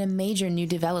 There has been a major new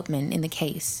development in the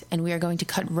case, and we are going to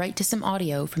cut right to some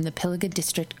audio from the Pilliga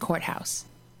District Courthouse.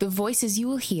 The voices you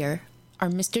will hear are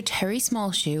Mr. Terry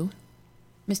Smallshoe,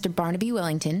 Mr. Barnaby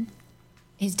Wellington,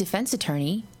 his defense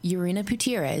attorney, Urina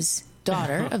Gutierrez,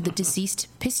 daughter of the deceased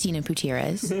Pistina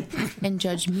Gutierrez, and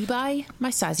Judge Mibai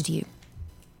Maisazdu.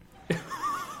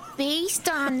 Based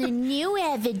on the new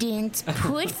evidence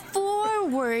put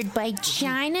forward by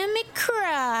China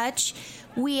McCrutch,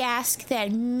 we ask that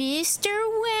Mr.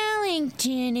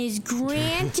 Wellington is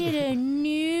granted a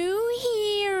new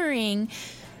hearing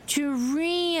to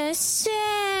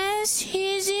reassess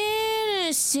his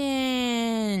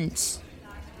innocence.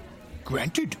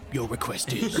 Granted, your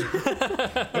request is.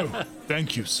 Oh,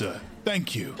 thank you, sir.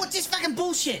 Thank you. What's this fucking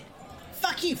bullshit?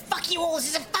 Fuck you all, this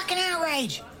is a fucking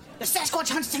outrage! The Sasquatch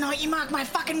hunts tonight, you mark my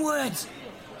fucking words!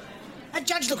 That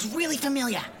judge looks really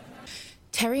familiar.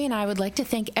 Terry and I would like to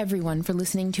thank everyone for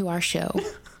listening to our show.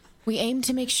 We aim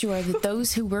to make sure that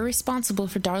those who were responsible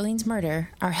for Darlene's murder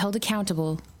are held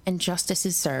accountable and justice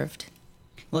is served.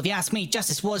 Well, if you ask me,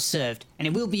 justice was served, and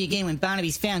it will be again when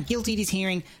Barnaby's found guilty at his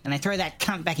hearing and they throw that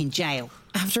cunt back in jail.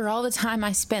 After all the time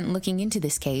I spent looking into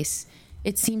this case,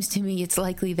 it seems to me it's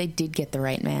likely they did get the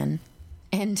right man.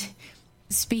 And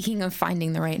speaking of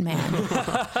finding the right man,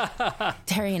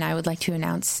 Terry and I would like to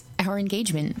announce our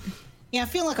engagement. Yeah, I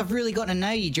feel like I've really gotten to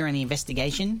know you during the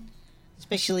investigation.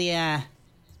 Especially after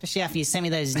you sent me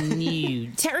those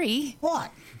nudes. Terry!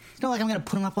 What? It's not like I'm going to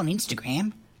put them up on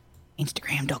Instagram.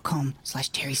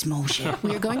 Instagram.com/Terry Smallshoe.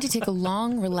 We are going to take a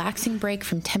long, relaxing break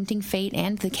from Tempting Fate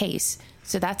and the case,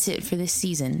 so that's it for this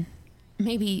season.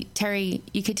 Maybe, Terry,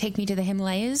 you could take me to the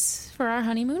Himalayas for our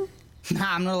honeymoon?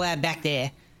 Nah, I'm not allowed back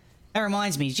there. That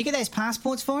reminds me, did you get those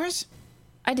passports for us?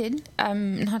 I did.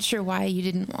 I'm not sure why you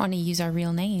didn't want to use our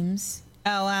real names.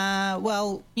 Oh,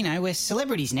 well, we're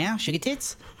celebrities now, sugar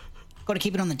tits. Got to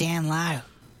keep it on the down low.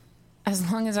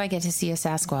 As long as I get to see a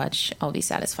Sasquatch, I'll be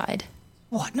satisfied.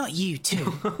 What, not you too?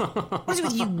 What is it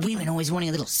with you women always wanting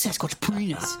a little Sasquatch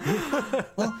penis?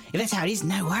 Well, if that's how it is,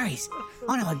 no worries.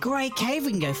 I know a great cave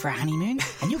we can go for a honeymoon,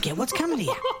 and you'll get what's coming to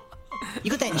you.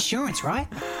 You got that insurance, right?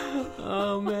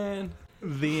 Oh, man.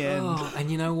 The end. Oh,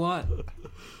 and you know what?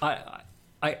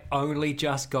 I only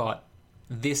just got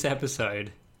this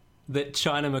episode that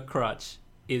China McCrutch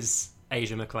is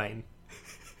Asia McLean.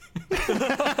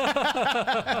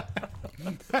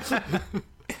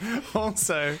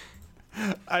 Also,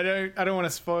 I don't want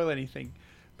to spoil anything,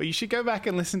 but you should go back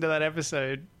and listen to that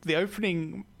episode. The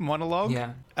opening monologue.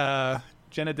 Yeah.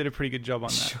 Jenna did a pretty good job on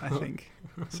that, I think.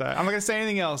 So I'm not going to say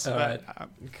anything else. All but right.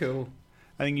 Cool.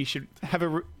 I think you should have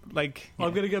I'm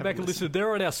going to go back and listen.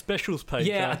 They're on our specials page.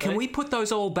 Yeah. Can we put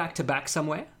those all back to back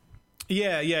somewhere?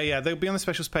 Yeah. They'll be on the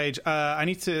specials page. I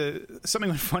need to... Something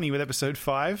went funny with episode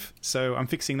 5, so I'm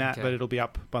fixing that, but it'll be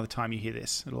up by the time you hear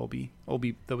this. They'll all be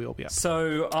up.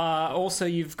 So, also,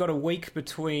 you've got a week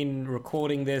between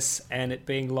recording this and it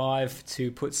being live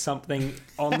to put something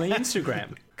on the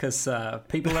Instagram, because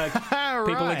people are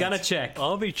going to check.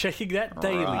 I'll be checking that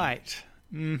daily. Right.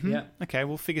 Mm-hmm. Yeah. Okay,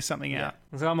 we'll figure something out.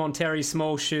 So I'm on Terry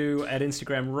Smallshoe at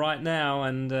Instagram right now,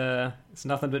 and it's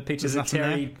nothing but pictures of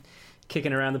Terry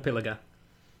kicking around the Pilliga.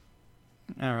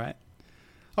 All right.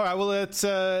 Well, it's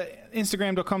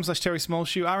Instagram.com/Terry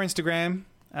Smallshoe. Our Instagram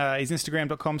is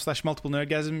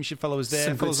Instagram.com/multiplenerdgasm. You should follow us there.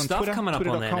 Some follow good us on stuff Twitter. coming up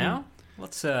on there now.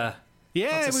 Lots of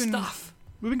stuff.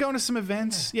 We've been going to some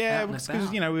events. Yeah, because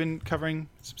we've been covering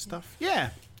some stuff. Yeah,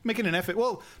 making an effort.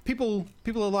 Well, people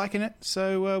are liking it,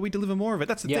 so we deliver more of it.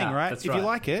 That's the thing, right? If you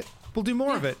like it, we'll do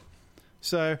more of it.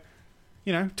 So,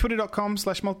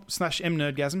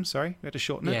 Twitter.com/mnerdgasm. Sorry, we had to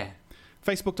shorten it. Yeah.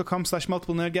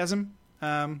 Facebook.com/multiplenerdgasm.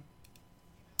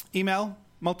 Email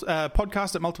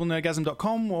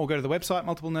podcast@multiplenerdgasm.com, or go to the website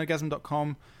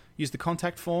multiplenerdgasm.com. Use the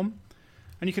contact form,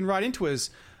 and you can write into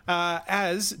us.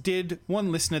 As did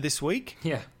one listener this week.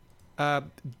 Yeah.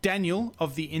 Daniel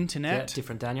of the internet. Yeah,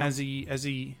 different Daniel.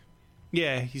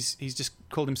 He's just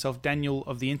called himself Daniel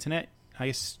of the internet. I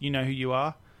guess you know who you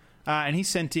are. And he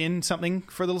sent in something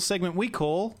for a little segment we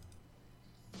call...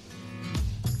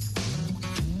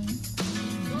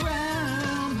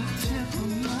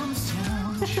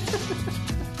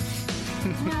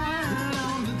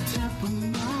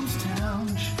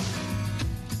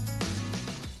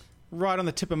 Right on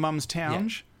the tip of Mum's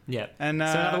Townge. Yeah. And so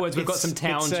in other words, we've got some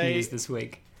Townge news this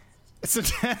week. Some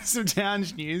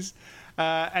Townge news.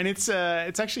 And it's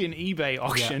actually an eBay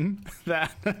auction.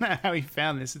 That I don't know how he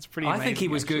found this. It's pretty amazing. I think he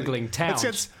was Googling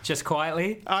Townge just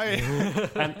quietly.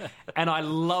 And I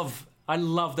love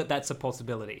that that's a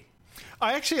possibility.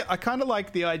 I kind of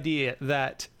like the idea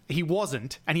that he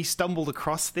wasn't, and he stumbled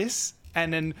across this.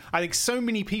 And then I think so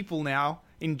many people now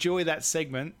enjoy that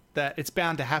segment that it's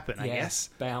bound to happen, I guess.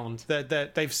 Bound.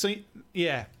 That they've seen...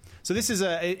 Yeah. So this is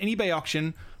an eBay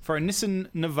auction for a Nissan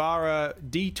Navara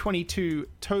D22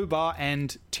 tow bar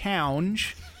and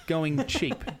Townge going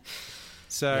cheap.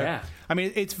 So, yeah. I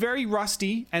mean, it's very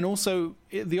rusty, and also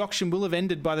the auction will have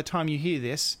ended by the time you hear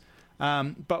this.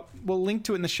 But we'll link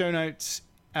to it in the show notes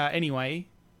anyway.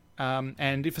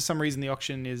 And if for some reason the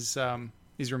auction is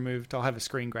removed, I'll have a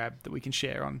screen grab that we can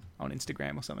share on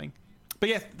Instagram or something. But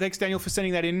yeah, thanks, Daniel, for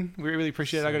sending that in. We really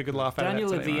appreciate it. I got a good laugh out of that.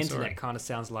 Daniel of the internet kind of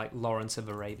sounds like Lawrence of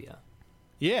Arabia.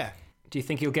 Yeah. Do you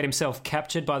think he'll get himself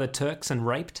captured by the Turks and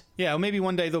raped? Yeah, or maybe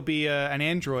one day there'll be an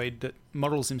android that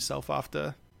models himself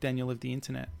after Daniel of the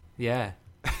internet. Yeah.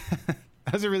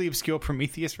 That's a really obscure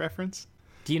Prometheus reference.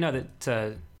 Do you know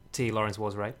that T. Lawrence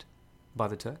was raped by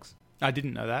the Turks? I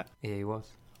didn't know that. Yeah, he was.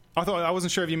 I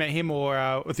wasn't sure if you meant him or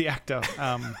the actor.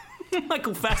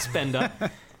 Michael Fassbender.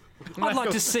 I'd like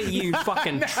to see you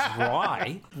fucking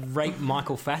try rape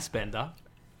Michael Fassbender.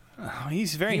 Oh,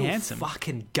 he's very handsome. He'll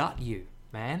fucking gut you,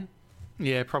 man.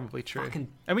 Yeah, probably true.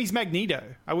 I mean, he's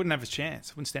Magneto. I wouldn't have a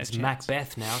chance. Wouldn't stand a chance.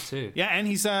 Macbeth now too. Yeah, and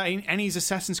he's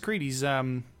Assassin's Creed. He's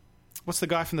what's the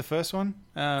guy from the first one?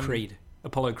 Creed.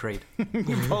 Apollo Creed.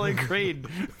 Apollo Creed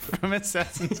from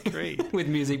Assassin's Creed. With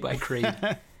music by Creed.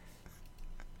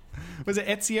 Was it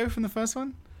Ezio from the first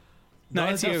one? No,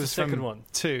 Ezio was the second from one.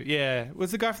 2. Yeah,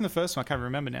 was the guy from the first one? I can't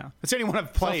remember now. It's the only one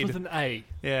I've played. Starts with an A.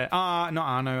 Yeah. Not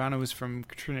Arno. Arno was from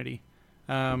Trinity.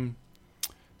 Oh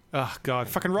God,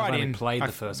 fucking right in. I've only played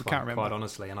the first one, can't remember. Quite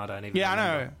honestly, and I don't even. Yeah,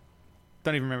 remember. I know.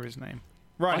 Don't even remember his name.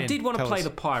 Right in. I did want to play the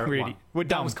pirate one. We're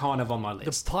done. That was kind of on my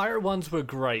list. The pirate ones were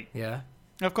great. Yeah.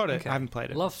 I've got it. Okay. I haven't played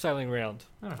it. Love sailing around.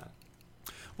 All right.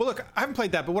 Well, look, I haven't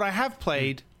played that, but what I have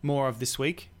played more of this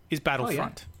week is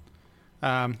Battlefront.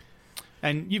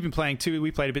 And you've been playing too.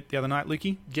 We played a bit the other night,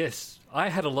 Lukey. Yes, I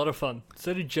had a lot of fun.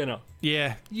 So did Jenna.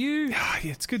 Yeah. You Yeah,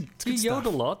 it's good. It's good you yelled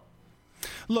stuff. a lot.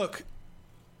 Look,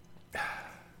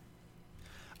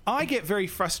 I get very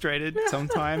frustrated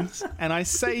sometimes, and I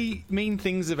say mean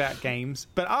things about games,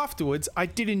 but afterwards, I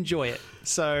did enjoy it.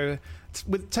 So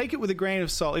take it with a grain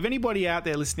of salt. If anybody out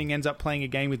there listening ends up playing a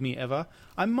game with me ever,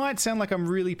 I might sound like I'm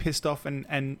really pissed off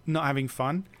and not having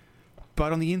fun,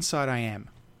 but on the inside, I am.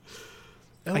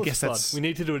 That I was guess fun. that's- We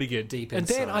need to do it again. Deep and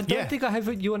Dan, I inside. don't Yeah. think I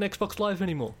have you on Xbox Live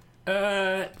anymore.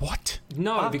 What?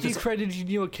 No, After because you created your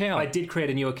new account. I did create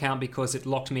a new account because it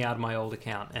locked me out of my old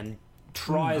account, and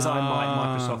try as I might,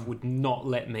 Microsoft would not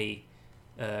let me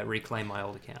reclaim my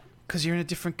old account. Because you're in a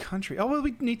different country. Oh, well,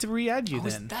 we need to re-add you Oh,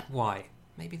 is then. that why?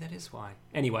 Maybe that is why.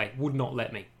 Anyway, would not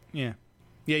let me. Yeah.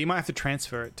 Yeah, you might have to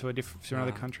transfer it to to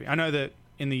another country. I know that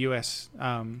in the US,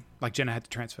 like Jenna had to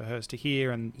transfer hers to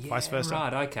here and vice versa.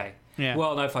 Right, okay. Yeah.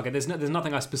 Well, no, fuck it. There's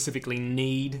nothing I specifically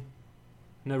need.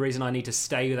 No reason I need to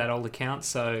stay with that old account,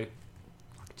 so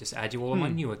I could just add you all on my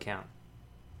new account.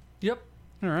 Yep.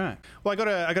 All right. Well, I got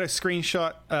a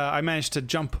screenshot. I managed to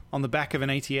jump on the back of an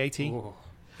AT-AT Ooh.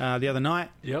 the other night.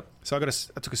 Yep. So I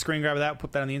took a screen grab of that,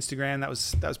 put that on the Instagram. That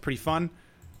was pretty fun.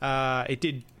 It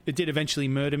did eventually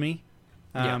murder me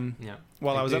Yeah.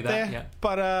 while I was do up that, there. yeah.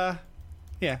 But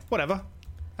yeah, whatever.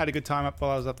 Had a good time up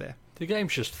while I was up there. The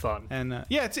game's just fun. And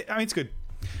yeah, it's good.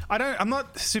 I'm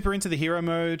not super into the hero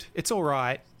mode. It's all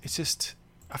right. It's just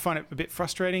I find it a bit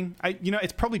frustrating.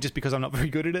 It's probably just because I'm not very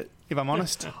good at it, if I'm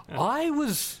honest. I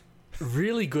was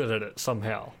really good at it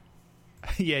somehow.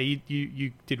 Yeah,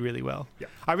 you did really well. Yeah.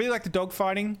 I really like the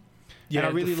dogfighting. Yeah, and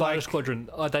I really the fighter like. squadron.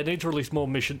 They need to release more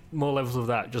levels of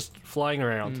that, just flying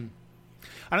around.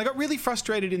 And I got really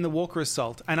frustrated in the Walker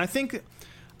Assault, and I think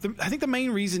the main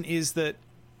reason is that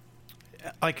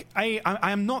like I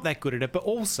am not that good at it, but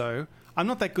also I'm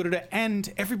not that good at it,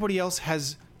 and everybody else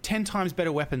has 10 times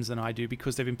better weapons than I do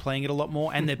because they've been playing it a lot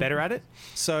more and they're better at it.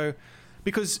 So,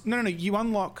 because no, you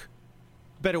unlock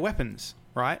better weapons,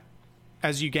 right,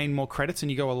 as you gain more credits and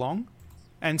you go along,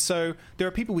 and so there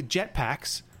are people with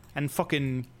jetpacks and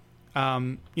fucking,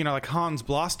 like Han's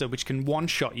blaster, which can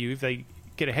one-shot you if they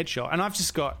get a headshot, and I've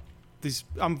just got this.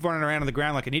 I'm running around on the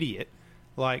ground like an idiot,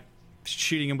 like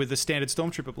shooting him with the standard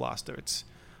stormtrooper blaster. It's,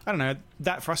 I don't know,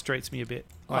 that frustrates me a bit.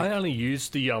 Like, I only use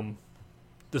the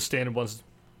standard ones.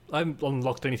 I haven't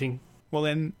unlocked anything. well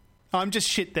then, I'm just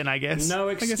shit then, I guess. No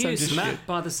I guess I'm excuse, just Matt, shit.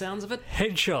 by the sounds of it.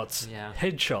 Headshots. Yeah.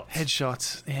 Headshots.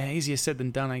 Headshots. Yeah, easier said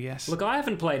than done, I guess. Look, I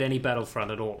haven't played any Battlefront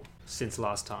at all since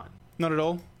last time. Not at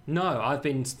all. No, I've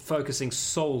been focusing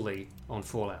solely on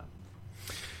Fallout.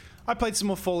 I played some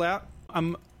more Fallout.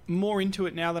 I'm more into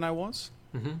it now than I was.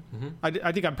 I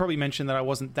think I probably mentioned that I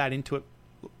wasn't that into it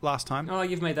last time. Oh,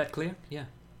 you've made that clear? Yeah.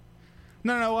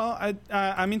 No. Well,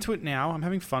 I'm into it now. I'm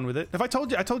having fun with it. If I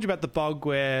told you about the bug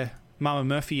where Mama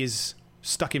Murphy is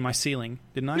stuck in my ceiling,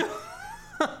 didn't I?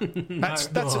 That's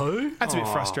a bit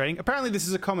frustrating. Apparently, this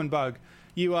is a common bug.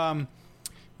 You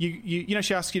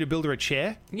she asks you to build her a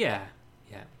chair. Yeah.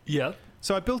 Yeah.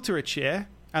 So I built her a chair,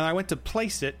 and I went to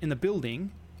place it in the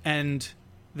building, and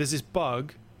there's this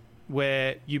bug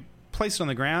where you place it on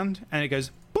the ground, and it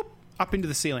goes boop up into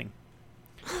the ceiling,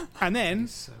 and then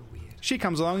So weird. she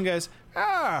comes along and goes,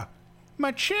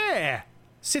 my chair,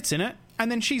 sits in it, and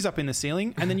then she's up in the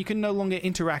ceiling, and then you can no longer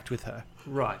interact with her.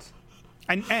 Right.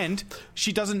 And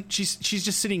she doesn't. She's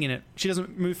just sitting in it. She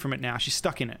doesn't move from it now. She's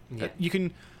stuck in it. Yeah.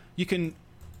 You can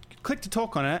click to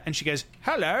talk on her, and she goes,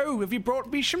 "Hello, have you brought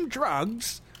me some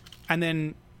drugs?" And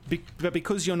then, but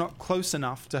because you're not close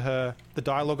enough to her, the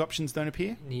dialogue options don't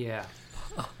appear. Yeah.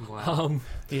 Wow.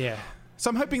 Yeah. So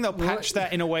I'm hoping they'll patch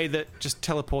that in a way that just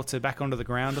teleports her back onto the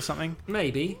ground or something.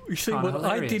 Maybe. You see, Kinda what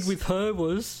I did hilarious. with her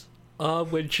was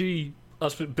when she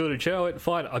asked me to build a chair, I went,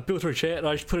 fine, I built her a chair and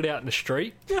I just put it out in the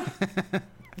street.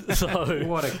 So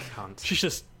What a cunt. she's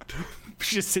just,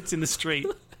 She just sits in the street.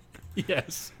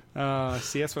 yes.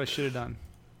 See, that's what I should have done.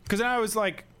 Because I was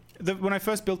like, when I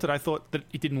first built it, I thought that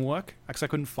it didn't work because I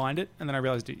couldn't find it, and then I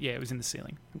realized, it was in the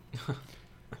ceiling.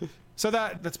 So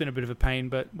that's been a bit of a pain,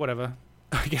 but whatever.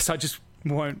 I guess I just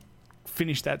won't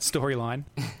finish that storyline.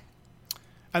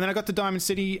 And then I got to Diamond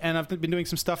City, and I've been doing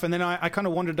some stuff, and then I kind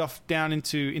of wandered off down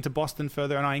into Boston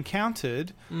further, and I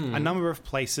encountered a number of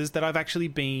places that I've actually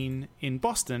been in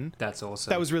Boston. That's awesome.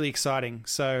 That was really exciting.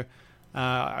 So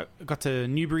I got to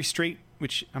Newbury Street,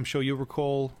 which I'm sure you'll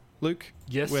recall, Luke.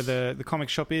 Yes. Where the comic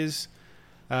shop is.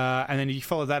 And then you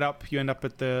follow that up, you end up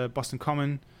at the Boston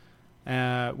Common,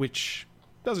 which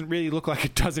Doesn't really look like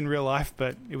it does in real life,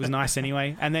 but it was nice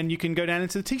anyway. And then you can go down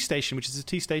into the tea station, which is a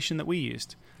tea station that we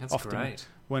used That's often great.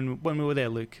 when we were there,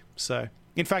 Luke. So,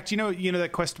 in fact, you know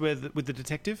that quest with the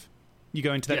detective? You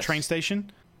go into that Yes. train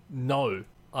station. No,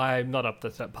 I'm not up to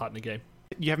that part in the game.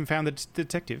 You haven't found the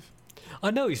detective.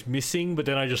 I know he's missing, but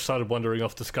then I just started wandering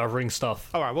off discovering stuff.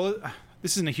 All right. Well,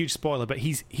 this isn't a huge spoiler, but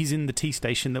he's in the tea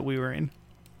station that we were in,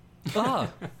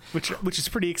 which is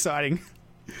pretty exciting.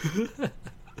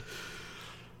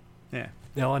 Yeah.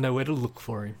 Now I know where to look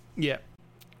for him. Yeah.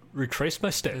 Retrace my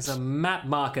steps. There's a map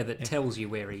marker that tells you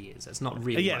where he is. It's not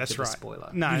really Yeah, much that's of right. a spoiler.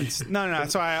 No, no.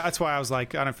 That's why I was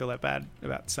like, I don't feel that bad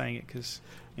about saying it because,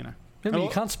 Remember,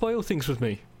 you can't spoil things with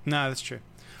me. No, that's true.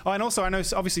 Oh, and also I know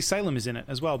obviously Salem is in it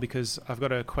as well because I've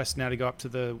got a quest now to go up to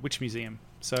the Witch Museum.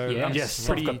 So Yes. Yes,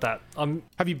 pretty. I've got that. I'm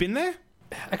Have you been there?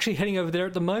 actually heading over there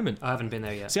at the moment. I haven't been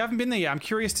there yet. See, I haven't been there yet. I'm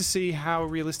curious to see how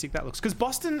realistic that looks. Because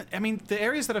Boston, I mean, the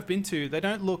areas that I've been to, they're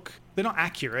not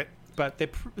accurate, but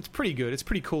it's pretty good. It's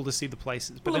pretty cool to see the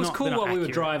places. But Well, it was they're cool not while we were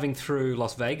accurate. driving through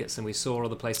Las Vegas and we saw all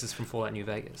the places from Fallout New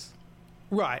Vegas.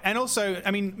 Right, and also,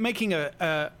 I mean, making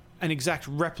an exact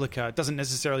replica doesn't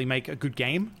necessarily make a good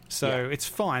game. So Yeah. it's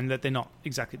fine that they're not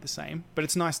exactly the same. But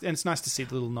it's nice, and it's nice to see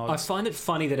the little I nods. find it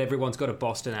funny that everyone's got a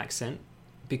Boston accent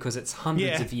because it's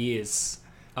hundreds Yeah. of years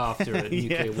after a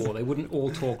nuclear Yes. war. They wouldn't all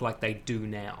talk like they do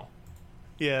now.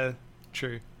 Yeah,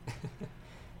 true.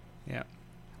 Yeah.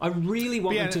 I really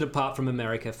want Yeah. them to depart from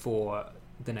America for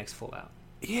the next Fallout.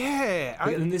 Yeah.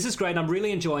 And this is great. I'm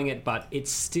really enjoying it, but it's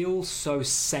still so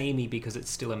samey because it's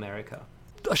still America.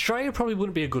 Australia probably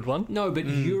wouldn't be a good one. No, but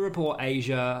Europe or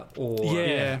Asia or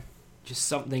Yeah. just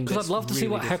something Because that's I'd love to see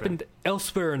really what different. happened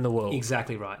elsewhere in the world.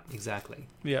 Exactly right. Exactly.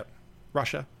 Yeah.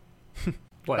 Russia.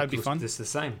 Well, That'd be it fun. looks the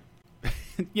same.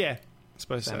 Yeah. I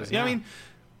suppose Same so. as Yeah, I now. mean,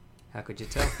 How could you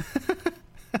tell?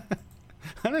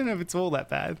 I don't know if it's all that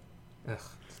bad. Ugh,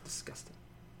 it's disgusting.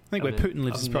 I think where I mean, Putin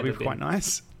lives I've is probably never quite been.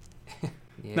 nice.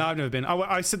 Yeah. No, I've never been.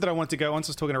 I said that I wanted to go once.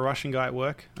 I was talking to a Russian guy at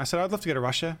work. I said, I'd love to go to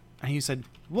Russia. And he said,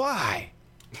 why?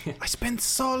 I spent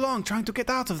so long trying to get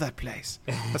out of that place.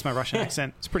 That's my Russian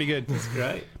accent. It's pretty good.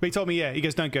 Great. But he told me, yeah, he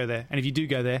goes, don't go there. And if you do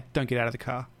go there, don't get out of the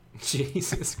car.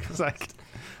 Jesus It's Christ. like,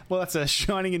 well, that's a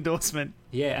shining endorsement.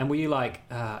 Yeah, and were you like,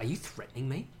 are you threatening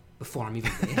me before I'm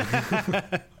even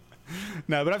there?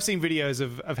 No, but I've seen videos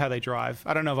of how they drive.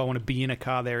 I don't know if I want to be in a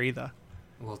car there either.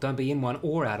 Well, don't be in one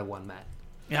or out of one, Matt.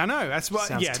 Yeah, I know. That's what.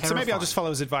 Sounds Yeah, so maybe I'll terrifying. just follow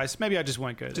his advice. Maybe I just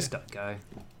won't go there. Just don't go.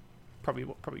 Probably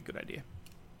a good idea.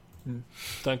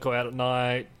 Don't go out at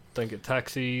night. Don't get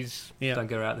taxis. Yeah. Don't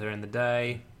go out there in the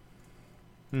day.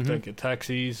 Mhm. Don't get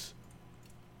taxis.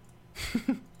 I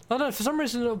don't know. For some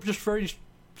reason, I'm just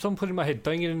someone put in my head,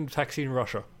 don't get in a taxi in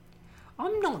Russia.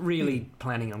 I'm not really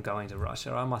planning on going to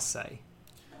Russia, I must say.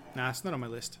 Nah, it's not on my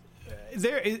list. If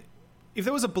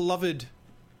there was a beloved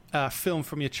film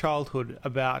from your childhood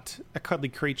about a cuddly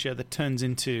creature that turns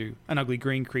into an ugly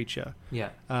green creature, Yeah.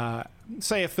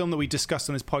 say a film that we discussed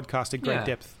on this podcast at great Yeah.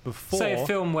 depth before, Say a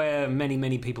film where many,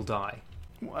 many people die.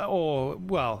 or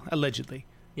well, allegedly,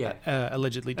 Yeah.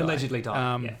 allegedly die. Allegedly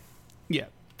die. Um, Yeah. Yeah,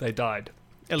 They died.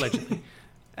 allegedly.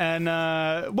 And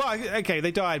well, okay,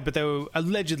 they died, but they were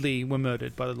allegedly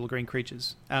murdered by the little green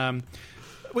creatures.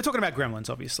 We're talking about Gremlins,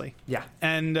 obviously, Yeah.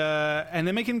 and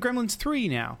they're making Gremlins 3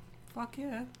 now. Fuck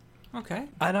yeah. Okay.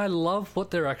 And I love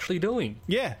what they're actually doing.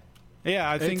 Yeah,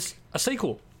 I think. It's a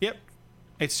sequel. Yep,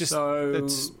 it's just So-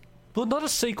 it's Well, not a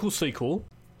sequel.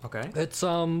 Okay. It's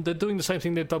they're doing the same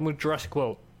thing they've done with Jurassic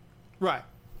World. right.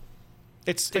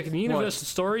 It's Taking the universe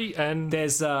story and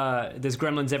There's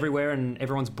gremlins everywhere and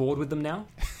everyone's bored with them now.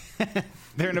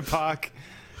 they're in a park,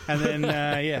 and then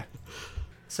yeah,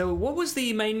 So what was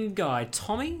the main guy?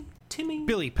 Timmy?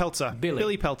 Billy Peltzer.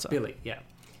 Billy Peltzer. Billy, yeah.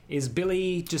 Is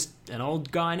Billy just an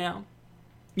old guy now?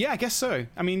 Yeah, I guess so.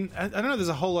 I mean, I don't know. There's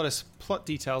a whole lot of plot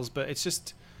details, but it's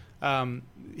just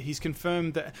he's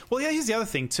confirmed that. Well, yeah. Here's the other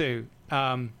thing too.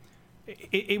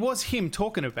 It was him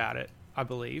talking about it, I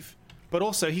believe, but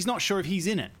also he's not sure if he's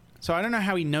in it. So I don't know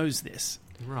how he knows this.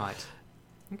 Right.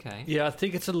 Okay. yeah, I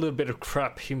think it's a little bit of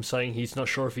crap. Him saying he's not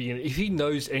sure if he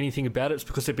knows anything about it. It's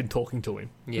because they've been talking to him.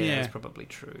 Yeah, Yeah. that's probably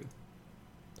true.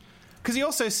 Because he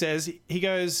also says, he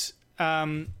goes,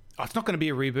 it's not going to be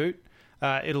a reboot.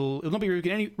 It'll not be a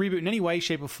reboot in any way,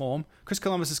 shape, or form. Chris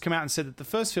Columbus has come out and said that the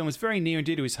first film is very near and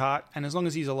dear to his heart, and as long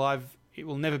as he's alive, it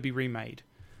will never be remade.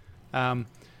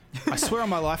 I swear on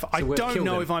my life, I we've don't killed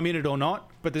know him. if I'm in it or not,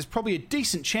 but there's probably a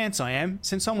decent chance I am,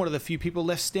 since I'm one of the few people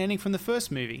left standing from the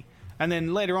first movie. And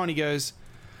then later on he goes,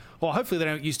 well, hopefully they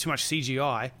don't use too much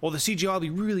CGI, or the CGI will be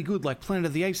really good like Planet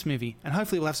of the Apes movie, and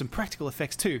hopefully we'll have some practical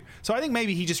effects too. So I think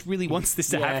maybe he just really wants this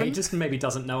to Yeah, happen. he just maybe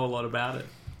doesn't know a lot about it.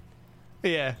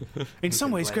 Yeah. In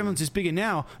some ways, Gremlins is bigger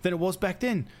now than it was back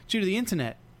then due to the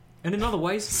internet. And in other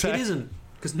ways, it isn't,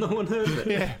 because no one heard of it.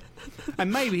 Yeah.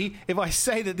 And maybe if I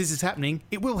say that this is happening,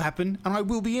 it will happen, and I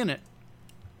will be in it.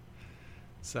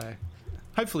 So,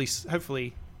 hopefully,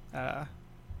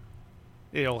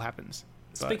 it all happens.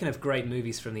 Speaking of great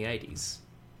movies from the 80s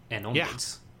and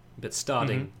onwards, but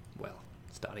starting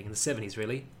in the 70s,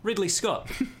 really, Ridley Scott,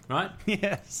 right?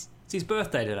 Yes. It's his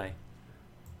birthday today.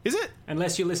 Is it?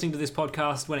 Unless you're listening to this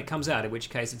podcast when it comes out, in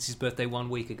which case it's his birthday 1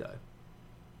 week ago.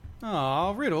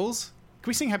 Oh, Riddles. Can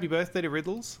we sing happy birthday to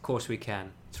Riddles? Of course we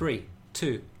can. 3,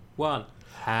 2, 1.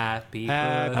 Happy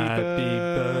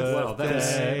birthday. Well, that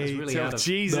was really out of...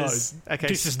 Jesus. No, okay,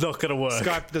 this is not going to work.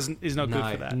 Skype is not good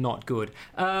for that. Not good.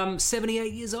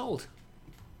 78 years old.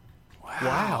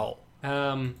 Wow.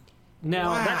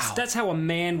 Now, Wow. that's how a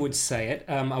man would say it.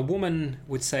 A woman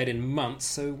would say it in months.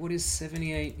 So what is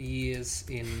 78 years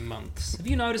in months? Have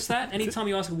you noticed that? Anytime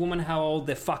you ask a woman how old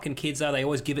their fucking kids are, they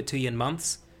always give it to you in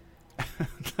months.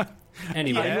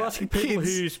 Anyway. Are you asking people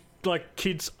Kids. whose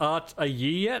kids aren't a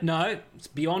year yet? No, it's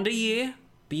beyond a year.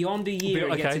 Beyond a year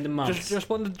it gets into months. Just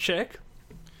wanted to check.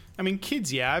 I mean,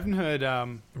 kids, yeah. I haven't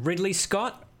heard... Ridley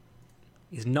Scott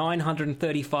is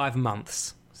 935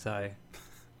 months. So...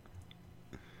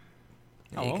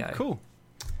 There you go. Cool.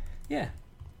 Yeah.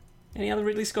 Any other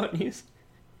Ridley Scott news?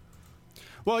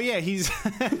 Well, yeah, he's...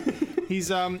 we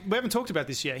haven't talked about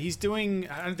this yet. He's doing...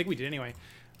 I don't think we did anyway.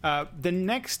 The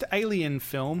next Alien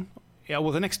film...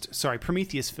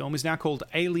 Prometheus film is now called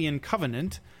Alien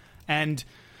Covenant, and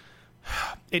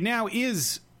it now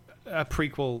is a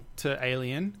prequel to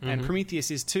Alien, and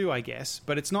Prometheus is too, I guess,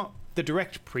 but it's not the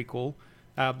direct prequel.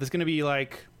 There's going to be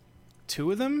like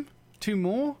 2 of them, 2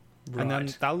 more, and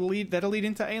then that'll lead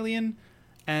into Alien,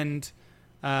 and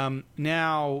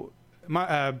now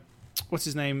what's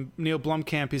his name? Neil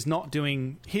Blomkamp is not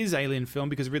doing his Alien film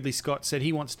because Ridley Scott said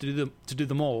he wants to do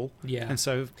them all. Yeah. And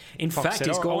so in Fox fact, said,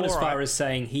 he's gone as far right. as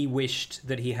saying he wished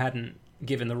that he hadn't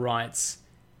given the rights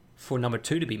for number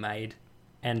 2 to be made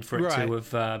and for it to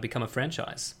have become a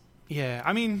franchise. Yeah,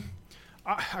 I mean,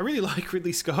 I really like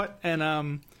Ridley Scott,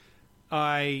 and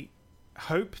I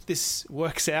hope this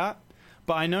works out.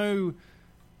 But I know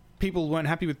people weren't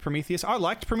happy with Prometheus. I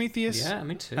liked Prometheus. Yeah,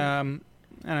 me too.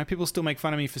 I know people still make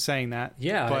fun of me for saying that.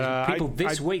 Yeah, but, people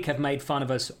this week have made fun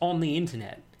of us on the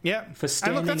internet for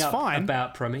standing up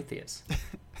about Prometheus.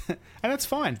 And that's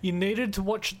fine. You needed to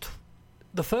watch it.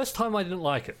 The first time I didn't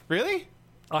like it. Really?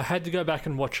 I had to go back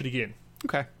and watch it again.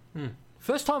 Okay.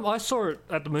 First time I saw it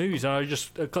at the movies, and I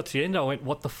just got to the end, I went,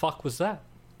 what the fuck was that?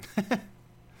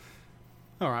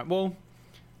 All right, well,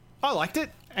 I liked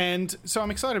it, and so I'm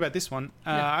excited about this one.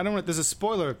 I don't know, there's a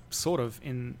spoiler, sort of,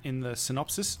 in the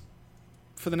synopsis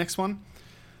for the next one.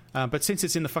 But since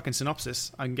it's in the fucking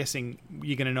synopsis, I'm guessing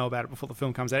you're going to know about it before the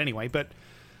film comes out anyway. But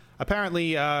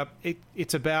apparently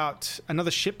it's about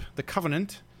another ship, the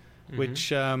Covenant,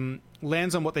 which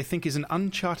lands on what they think is an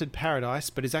uncharted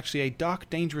paradise, but is actually a dark,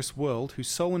 dangerous world whose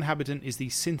sole inhabitant is the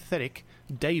synthetic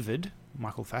David,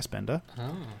 Michael Fassbender,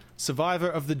 survivor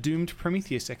of the doomed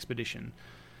Prometheus expedition.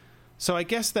 So I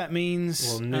guess that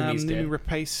means Noomi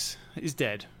Rapace is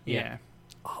dead. Yeah.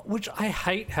 Which I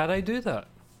hate how they do that.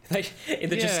 They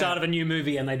just start of a new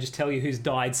movie and they just tell you who's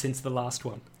died since the last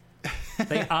one.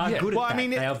 They are good at that. I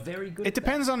mean, they are very good at that. It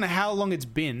depends on how long it's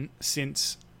been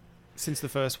since the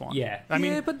first one. Yeah. I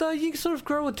mean, but you sort of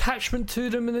grow attachment to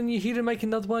them, and then you hear them make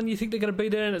another one, you think they're going to be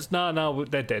there, and it's, no,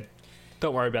 they're dead.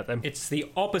 Don't worry about them. It's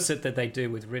the opposite that they do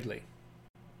with Ripley.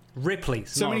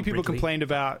 So many people complained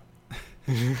about...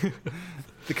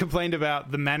 They complained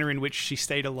about the manner in which she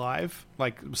stayed alive,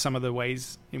 like some of the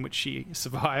ways in which she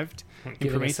survived in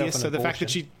Prometheus. So the fact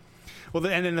that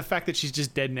and then the fact that she's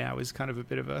just dead now is kind of a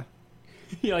bit of a...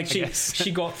 Yeah, like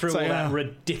she got through all that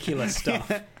ridiculous stuff.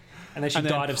 Yeah. And then she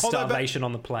died of starvation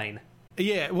on the plane.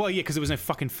 Yeah, well, yeah, because there was no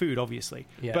fucking food, obviously.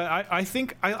 Yeah. But I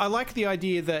think I like the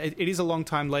idea that it is a long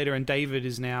time later and David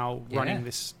is now running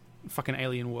this fucking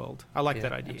alien world. I like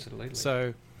that idea. Absolutely.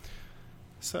 So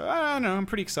I don't know, I'm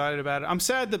pretty excited about it. I'm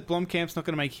sad that Blomkamp's not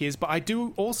going to make his, but I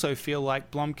do also feel like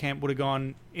Blomkamp would have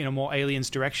gone in a more Aliens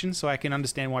direction, so I can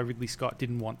understand why Ridley Scott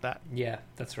didn't want that. Yeah,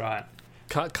 that's right.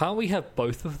 Can't we have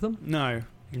both of them? No.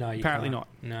 No, you apparently can't.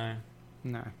 not.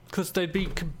 No. Because they'd be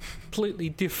completely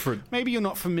different. Maybe you're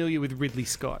not familiar with Ridley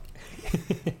Scott.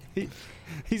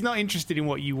 He's not interested in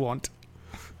what you want.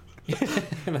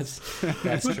 That's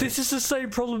but true. this is the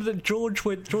same problem that George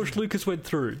Lucas went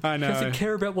through. I know. He doesn't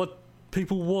care about what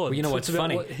people want. Well, you know what's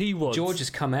funny? What he wants. George has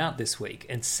come out this week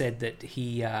and said that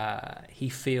he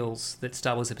feels that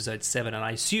Star Wars Episode 7, and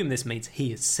I assume this means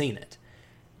he has seen it,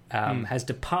 has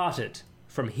departed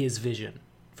from his vision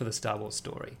for the Star Wars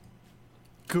story.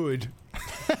 Good.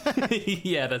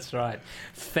 Yeah, that's right.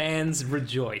 Fans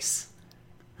rejoice.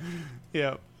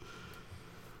 Yeah.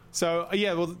 So,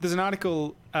 well, there's an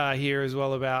article here as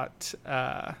well about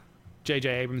J.J.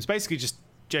 Abrams. Basically just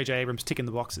J.J. Abrams ticking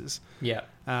the boxes. Yeah.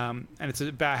 And it's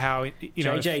about how,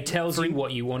 JJ tells you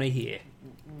what you want to hear.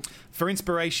 For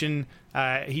inspiration,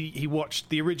 he watched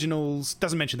the originals.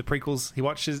 Doesn't mention the prequels. He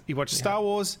watched Star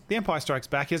Wars, The Empire Strikes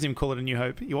Back. He doesn't even call it A New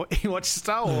Hope. He watched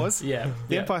Star Wars, The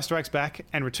Empire Strikes Back,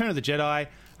 and Return of the Jedi.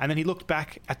 And then he looked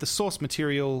back at the source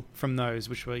material from those,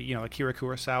 which were Akira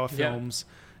Kurosawa films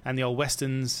and the old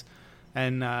westerns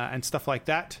and stuff like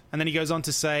that. And then he goes on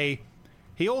to say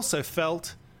he also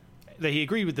felt that he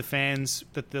agreed with the fans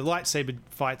that the lightsaber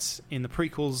fights in the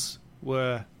prequels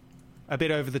were a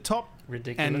bit over the top.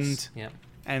 Ridiculous.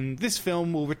 And this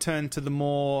film will return to the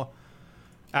more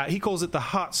he calls it the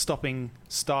heart-stopping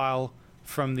style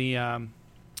from the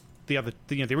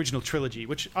original trilogy,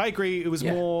 which I agree it was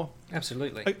more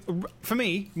absolutely for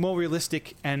me more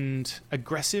realistic and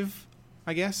aggressive,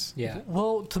 I guess.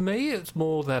 Well, to me it's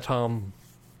more that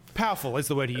powerful is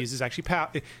the word he uses, actually.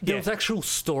 There's actual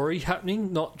story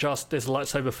happening, not just there's a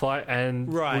lightsaber fight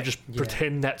and we'll just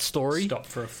pretend that story. Stop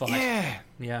for a fight.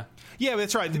 Yeah,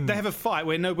 that's right. They have a fight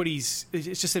where it's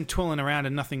just them twirling around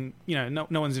and nothing, no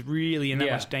one's really in that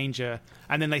much danger.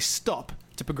 And then they stop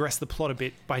to progress the plot a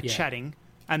bit by chatting.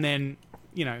 And then,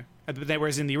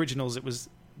 whereas in the originals, it was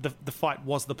the fight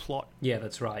was the plot. Yeah,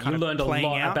 that's right. You learned a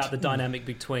lot about the dynamic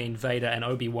between Vader and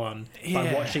Obi-Wan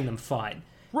by watching them fight.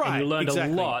 Right, and you learned a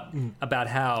lot about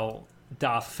how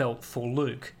Darth felt for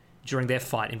Luke during their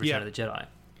fight in Return of the Jedi.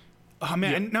 Oh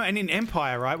man, and in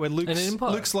Empire, right, where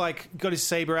Luke's like got his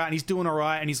saber out and he's doing all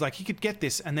right, and he's like he could get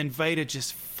this, and then Vader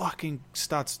just fucking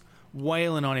starts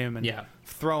wailing on him and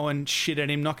throwing shit at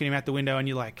him, knocking him out the window, and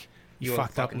you're like, you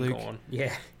fucked up, Luke. Gone.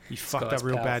 Yeah, you fucked up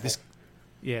real bad.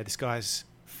 This guy's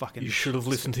fucking. You should have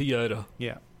listened to Yoda.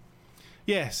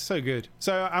 Yeah, so good.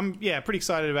 So I'm pretty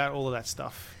excited about all of that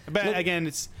stuff. But again,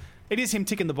 it is him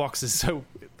ticking the boxes, so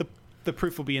the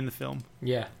proof will be in the film.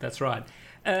 Yeah, that's right.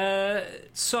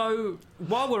 So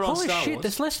while we're on Star Wars,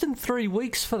 there's less than 3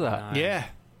 weeks for that. Yeah,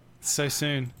 so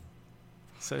soon.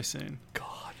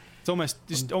 God, it's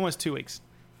almost 2 weeks.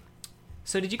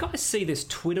 So did you guys see this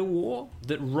Twitter war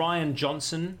that Ryan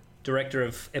Johnson, director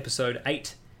of Episode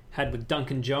 8, had with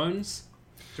Duncan Jones,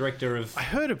 director of... I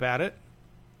heard about it.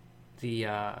 The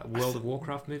World of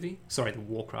Warcraft movie? Sorry, the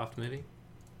Warcraft movie.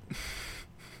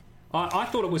 I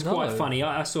thought it was quite funny.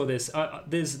 I saw this.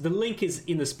 The link is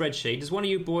in the spreadsheet. Does one of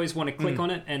you boys want to click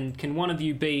on it? And can one of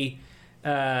you be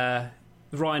Ryan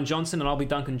Johnson and I'll be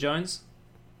Duncan Jones?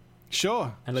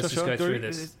 Sure. And let's just go through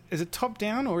this. Is it top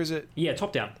down or is it... Yeah,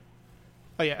 top down.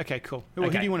 Oh, yeah. Okay, cool. Who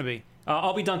do you want to be?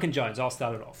 I'll be Duncan Jones. I'll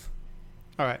start it off.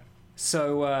 All right.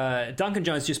 So Duncan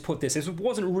Jones just put this. This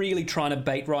wasn't really trying to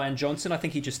bait Ryan Johnson. I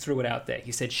think he just threw it out there.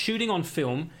 He said, shooting on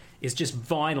film is just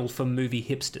vinyl for movie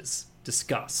hipsters.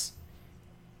 Discuss.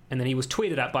 And then he was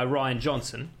tweeted at by Ryan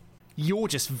Johnson. You're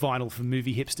just vinyl for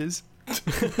movie hipsters.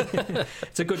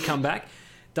 It's a good comeback.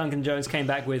 Duncan Jones came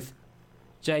back with,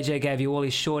 JJ gave you all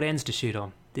his short ends to shoot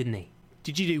on, didn't he?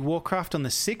 Did you do Warcraft on the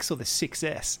 6 or the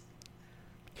 6S?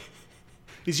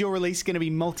 Is your release going to be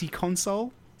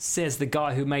multi-console? Says the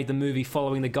guy who made the movie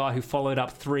following the guy who followed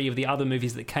up 3 of the other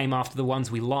movies that came after the ones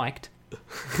we liked.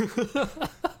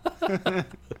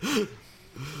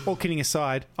 All kidding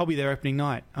aside, I'll be there opening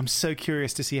night. I'm so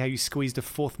curious to see how you squeezed a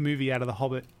 4th movie out of The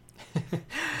Hobbit.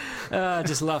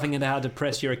 Just laughing at how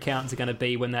depressed your accountants are going to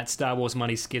be when that Star Wars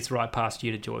money skids right past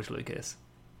you to George Lucas.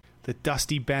 The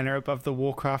dusty banner above the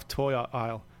Warcraft toy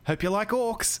aisle. Hope you like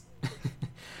orcs.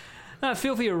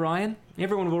 Feel for you, Ryan.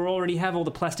 Everyone will already have all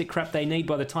the plastic crap they need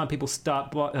by the time people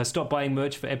stop buying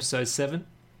merch for Episode 7.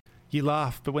 You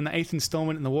laugh, but when the 8th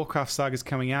installment in the Warcraft saga is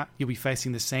coming out, you'll be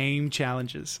facing the same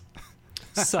challenges.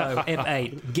 So,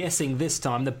 F8, guessing this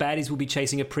time the baddies will be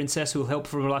chasing a princess who will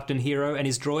help a reluctant hero and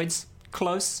his droids?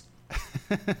 Close.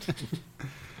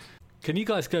 Can you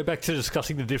guys go back to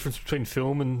discussing the difference between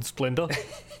film and Splendor?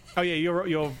 Oh yeah,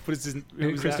 you're what is his,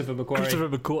 Christopher McQuarrie. Christopher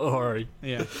McQuarrie.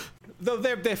 Yeah,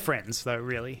 they're friends though,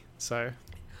 really. So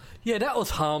yeah, that was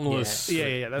harmless.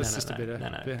 Yeah. That was just a bit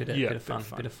of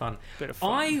fun.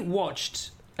 I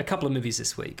watched a couple of movies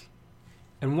this week,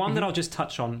 and one that I'll just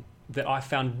touch on that I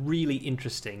found really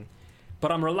interesting,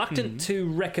 but I'm reluctant to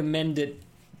recommend it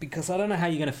because I don't know how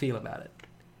you're going to feel about it.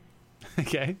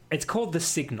 Okay. It's called The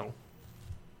Signal.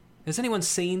 Has anyone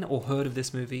seen or heard of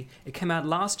this movie? It came out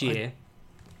last year.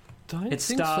 It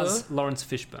stars Lawrence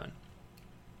Fishburne.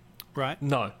 Right.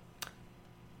 No.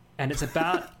 And it's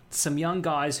about some young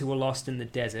guys who are lost in the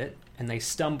desert, and they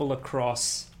stumble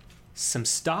across some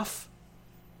stuff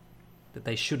that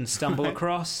they shouldn't stumble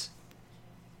across,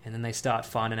 and then they start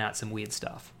finding out some weird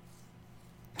stuff.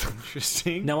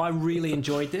 Interesting. Now, I really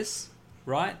enjoyed this,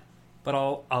 right? But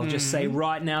I'll just say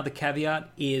right now, the caveat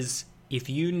is, if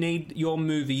you need your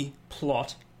movie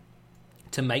plot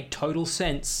to make total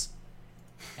sense,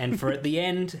 and for at the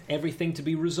end everything to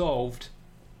be resolved,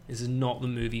 this is not the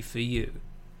movie for you.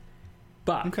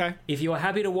 But if you're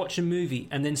happy to watch a movie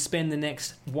and then spend the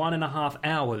next 1.5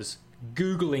 hours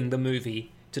Googling the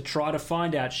movie to try to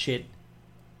find out shit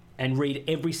and read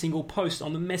every single post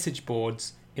on the message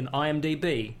boards in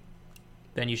IMDb,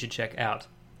 then you should check out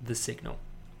The Signal.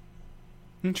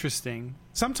 Interesting.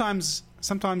 Sometimes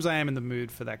I am in the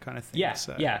mood for that kind of thing. Yeah,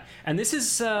 so. yeah. And this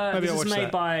is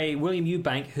made by William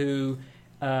Eubank, who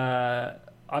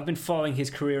I've been following his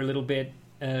career a little bit.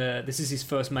 This is his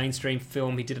first mainstream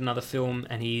film. He did another film,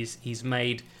 and he's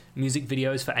made music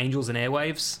videos for Angels and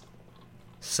Airwaves.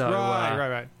 So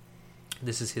right.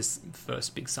 This is his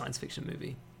first big science fiction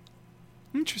movie.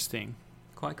 Interesting.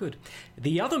 Quite good.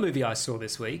 The other movie I saw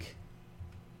this week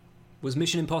was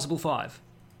Mission Impossible 5.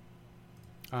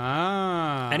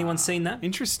 Anyone seen that?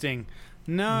 Interesting.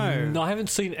 No. No, I haven't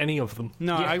seen any of them.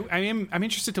 No, Yeah. I'm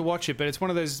interested to watch it, but it's one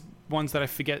of those ones that I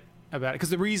forget about it. Because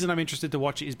the reason I'm interested to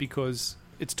watch it is because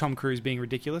it's Tom Cruise being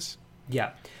ridiculous.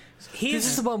 Yeah. This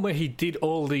is the one where he did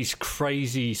all these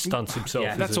crazy stunts himself.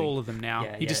 Yeah. That's isn't he? all of them now.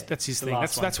 Yeah, That's his the thing.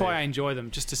 last That's one why too. I enjoy them,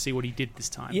 just to see what he did this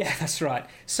time. Yeah, that's right.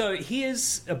 So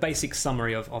here's a basic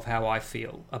summary of how I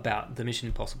feel about the Mission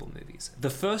Impossible movies.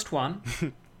 The first one,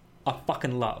 I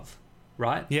fucking love,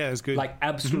 right? Yeah, it was good. Like,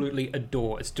 absolutely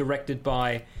adore. It's directed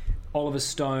by Oliver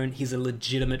Stone. He's a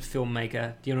legitimate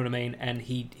filmmaker. Do you know what I mean? And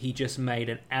he just made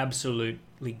an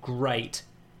absolutely great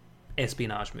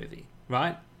espionage movie,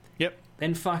 right? Yep.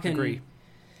 Then fucking Agree.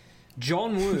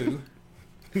 John Woo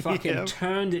fucking Yep.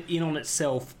 turned it in on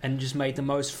itself and just made the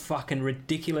most fucking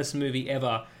ridiculous movie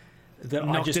ever that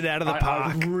Knocked it out of the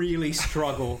park. I really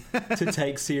struggle to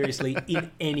take seriously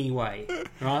in any way,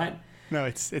 right? No,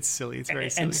 it's silly. It's very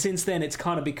silly. And since then, it's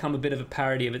kind of become a bit of a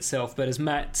parody of itself. But as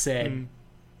Matt said,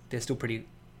 they're still pretty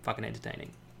fucking entertaining,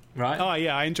 right? Oh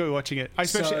yeah, I enjoy watching it.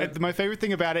 Especially my favorite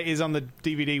thing about it is on the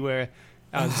DVD where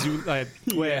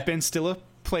where Ben Stiller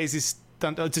plays his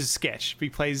stunt. It's a sketch. He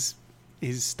plays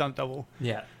his stunt double.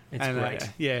 Yeah, it's And, great.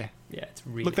 yeah, Yeah, it's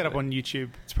really look that up good. on YouTube.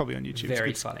 It's probably on YouTube.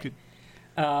 Very it's good. funny.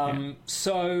 Good.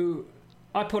 So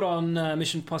I put on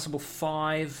Mission Impossible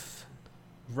 5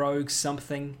 Rogue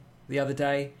something the other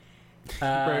day.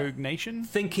 Rogue Nation.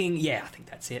 Thinking, yeah, I think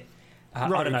that's it.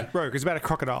 Rogue. I don't know. Rogue. It's about a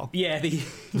crocodile. Yeah,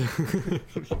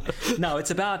 no,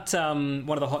 it's about one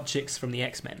of the hot chicks from the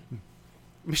X-Men.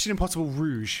 Mission Impossible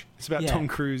Rouge. It's about Yeah. Tom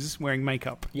Cruise wearing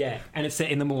makeup. Yeah, and it's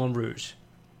set in the Moulin Rouge.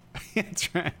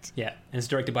 That's right. Yeah, and it's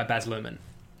directed by Baz Luhrmann.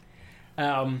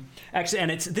 Actually,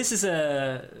 and this is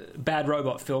a Bad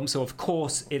Robot film, so of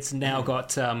course it's now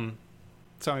got Simon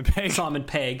Pegg. Simon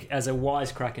Pegg as a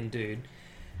wisecracking dude,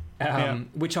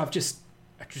 which I just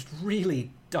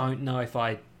really don't know if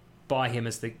I buy him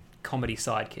as the comedy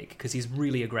sidekick, because he's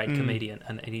really a great comedian,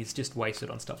 and he's just wasted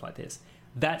on stuff like this.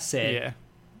 That said, Yeah.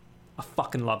 I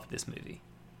fucking loved this movie.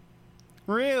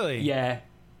 Really? Yeah,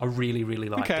 I really, really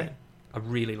liked Okay. it. I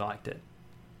really liked it.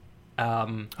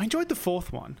 I enjoyed the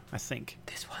fourth one, I think.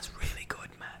 This one's really good,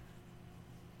 man.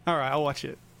 All right, I'll watch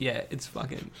it. Yeah, it's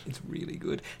really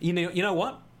good. You know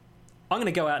what? I'm going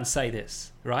to go out and say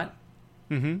this, right?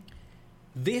 Mm-hmm.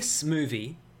 This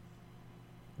movie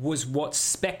was what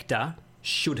Spectre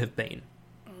should have been.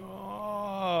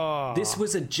 Oh. This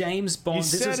was a James Bond. You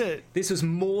said it. This was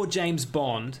more James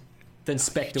Bond than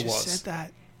Spectre You just was. said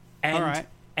that. And, All right.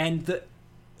 And the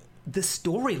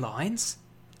storylines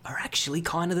are actually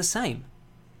kind of the same.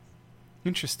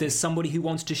 Interesting. There's somebody who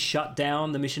wants to shut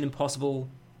down the Mission Impossible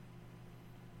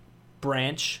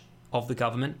branch of the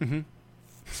government. Mm-hmm.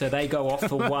 So they go off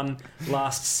for one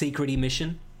last secrety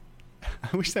mission.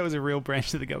 I wish that was a real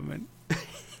branch of the government.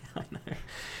 I know.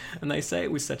 And they say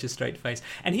it with such a straight face.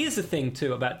 And here's the thing,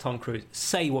 too, about Tom Cruise.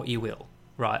 Say what you will,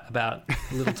 right, about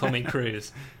little Tommy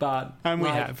Cruise. But And we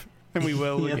have. And we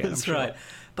will yeah, again, that's I'm sure. right.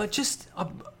 But just,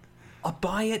 I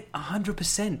buy it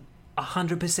 100%,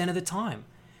 100% of the time.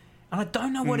 And I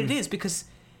don't know what it is, because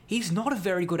he's not a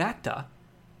very good actor,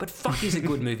 but fuck, he's a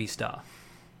good movie star.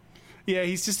 Yeah,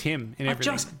 he's just him in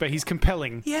everything. just- But he's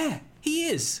compelling. Yeah, he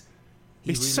is.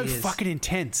 He He's so really is. fucking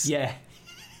intense. Yeah.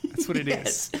 That's what it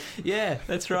Yes. is. Yeah,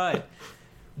 that's right.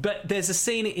 But there's a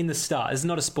scene in the start. It's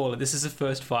not a spoiler. This is the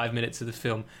first 5 minutes of the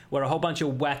film where a whole bunch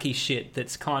of wacky shit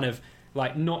that's kind of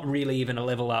like not really even a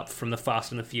level up from the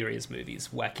Fast and the Furious movies.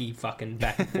 Wacky fucking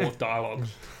back and forth dialogue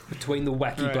between the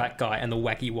wacky Right. black guy and the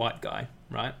wacky white guy,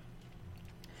 right?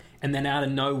 and then out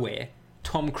of nowhere,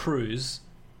 Tom Cruise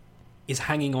is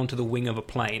hanging onto the wing of a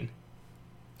plane,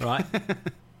 right?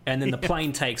 And then the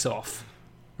plane takes off,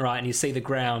 right? And you see the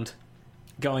ground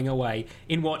going away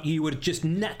in what you would just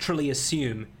naturally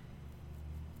assume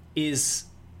is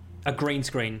a green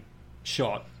screen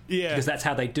shot. Yeah. Because that's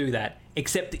how they do that.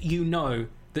 Except that you know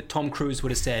that Tom Cruise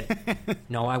would have said,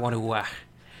 "No, I want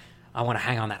to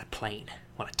hang on that plane.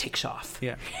 I want to tick off."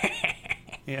 Yeah.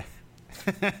 Yeah.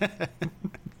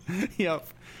 Yep.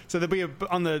 So there'll be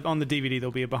on the DVD.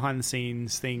 There'll be a behind the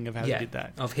scenes thing of how they did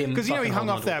that. Of him, because he hung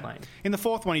off that plane. in the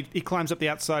fourth one. He climbs up the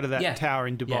outside of that tower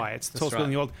in Dubai. Yeah, it's the that's tallest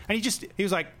building in the right. world, and he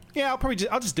was like, "Yeah,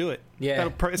 I'll just do it." Yeah.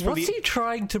 It's probably, What's he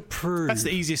trying to prove? that's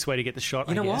the easiest way to get the shot.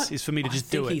 You know I guess, what? is for me to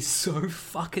just do it. He's so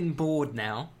fucking bored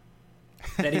now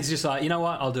that he's just like, you know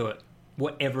what? I'll do it.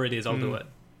 Whatever it is, I'll do it.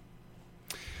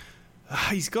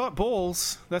 He's got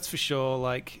balls, that's for sure.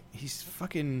 Like, he's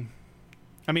fucking.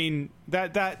 I mean,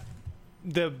 the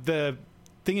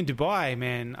thing in Dubai,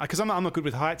 man. Because I'm not good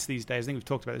with heights these days. I think we've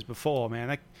talked about this before, man.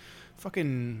 Like,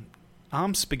 fucking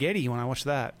arm spaghetti when I watch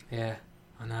that. Yeah,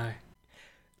 I know.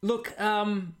 Look,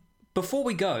 before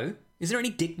we go, is there any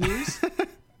dick news?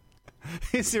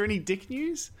 Is there any dick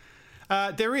news?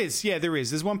 There is. Yeah, there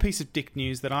is. There's one piece of dick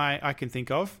news that I can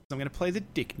think of. I'm going to play the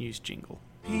dick news jingle.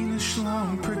 Penis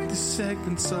Schlong prick, the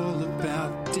segment's all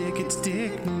about dick. It's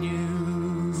dick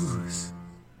news.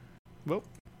 Well,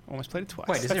 almost played it twice.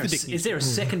 Wait, is there a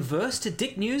second verse to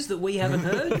dick news that we haven't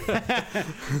heard?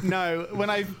 No, when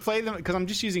I play them, because I'm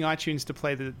just using iTunes to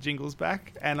play the jingles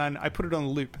back, and I put it on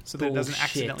loop so that it doesn't Bullshit.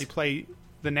 accidentally play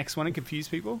the next one and confuse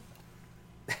people.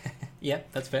 Yeah,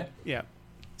 that's fair. Yeah.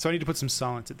 So I need to put some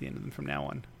silence at the end of them from now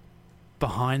on.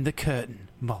 Behind the curtain,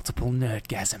 multiple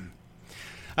nerdgasm.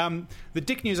 The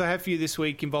dick news I have for you this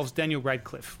week involves Daniel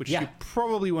Radcliffe, which you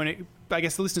probably weren't. I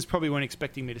guess the listeners probably weren't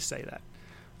expecting me to say that.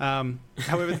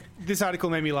 However, this article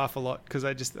made me laugh a lot because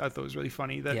I thought it was really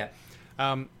funny that.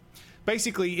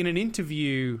 Basically, in an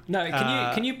interview. No,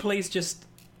 can you please just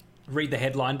read the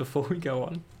headline before we go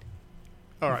on?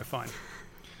 All right, fine.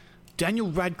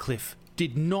 Daniel Radcliffe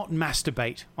did not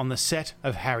masturbate on the set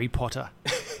of Harry Potter.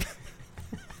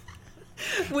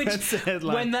 Which, That's the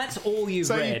headline. when that's all you've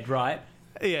read, right?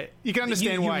 Yeah, you can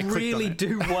understand why I clicked really on it.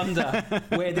 do wonder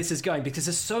where this is going, because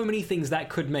there's so many things that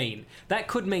could mean. That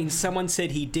could mean someone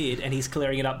said he did and he's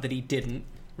clearing it up that he didn't,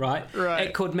 right? Right.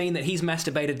 It could mean that he's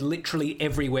masturbated literally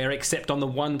everywhere except on the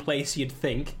one place you'd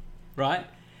think, right?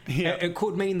 Yeah. It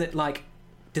could mean that, like,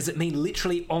 does it mean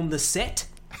literally on the set?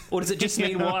 Or does it just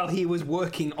mean while he was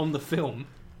working on the film?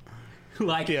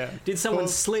 Like, did someone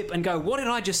slip and go, what did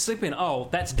I just slip in? Oh,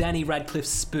 that's Danny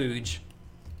Radcliffe's spooge.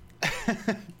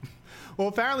 Well,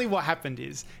 apparently what happened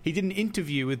is he did an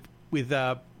interview with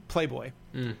Playboy,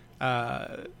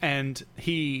 and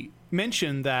he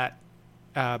mentioned that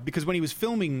because when he was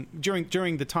filming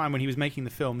during the time when he was making the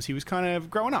films, he was kind of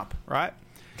growing up, right?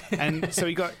 And so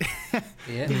he got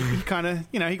he kind of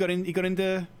he got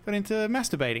into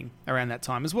masturbating around that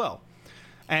time as well,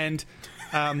 and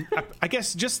I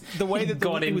guess just the way that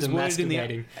it was worded in the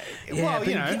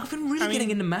I've been really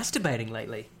getting into masturbating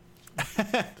lately.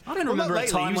 I don't remember a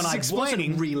time when I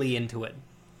wasn't really into it.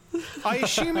 I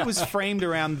assume it was framed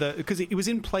around because it was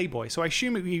in Playboy, so I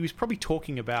assume he was probably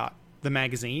talking about the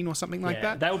magazine or something like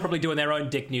that. They were probably doing their own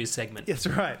dick news segment. That's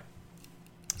right.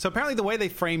 So apparently the way they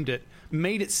framed it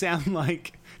made it sound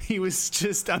like he was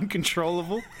just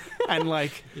uncontrollable and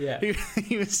like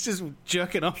he was just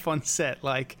jerking off on set,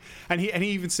 like, and he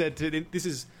even said this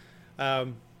is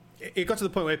it got to the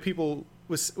point where people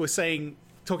were saying,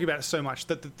 talking about it so much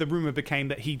that the rumor became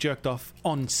that he jerked off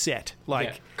on set,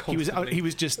 like he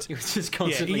was just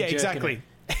constantly jerking exactly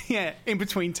it. In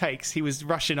between takes he was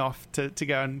rushing off to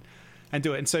go and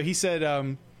do it. And so he said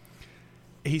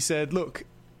look,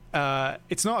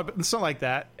 it's not like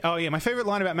that. Oh yeah, my favorite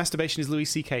line about masturbation is Louis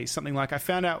C.K.'s, something like, I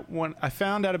found out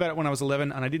about it when I was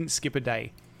 11 and I didn't skip a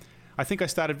day. I think I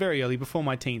started very early, before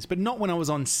my teens, but not when I was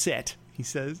on set, he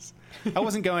says. I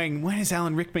wasn't going, when is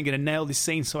Alan Rickman going to nail this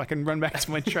scene so I can run back to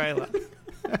my trailer?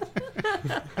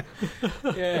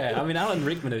 Yeah, I mean, Alan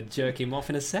Rickman would jerk him off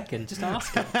in a second. Just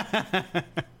ask him.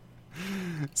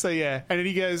 So yeah, and then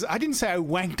he goes, I didn't say I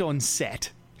wanked on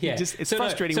set. Yeah, it's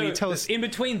frustrating when you tell us. In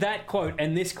between that quote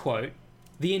and this quote,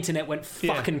 the internet went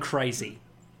fucking crazy.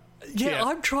 Yeah,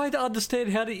 I'm trying to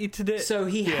understand how the internet. So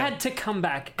he had to come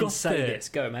back and say there. this.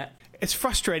 Go, Matt. It's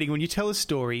frustrating when you tell a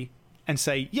story and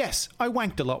say, yes, I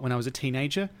wanked a lot when I was a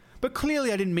teenager, but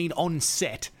clearly I didn't mean on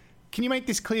set. Can you make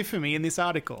this clear for me in this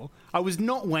article? I was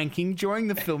not wanking during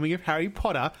the filming of Harry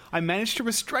Potter. I managed to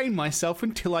restrain myself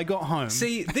until I got home.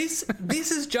 See, this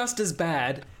is just as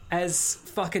bad as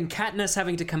fucking Katniss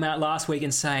having to come out last week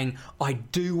and saying, I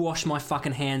do wash my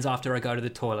fucking hands after I go to the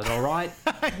toilet, all right?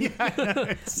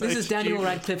 So This is Daniel stupid.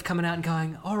 Radcliffe coming out and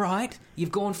going, all right,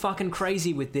 you've gone fucking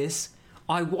crazy with this.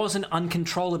 I wasn't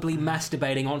uncontrollably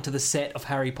masturbating onto the set of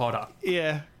Harry Potter.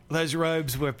 Yeah, those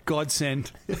robes were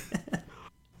godsend.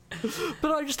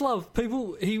 But I just love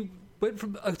people. He went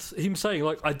from him saying,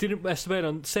 like, I didn't masturbate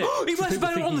on set. He to people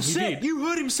masturbated on the thinking he set. did. You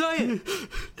heard him say it.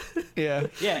 Yeah.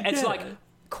 Yeah, it's Yeah. like,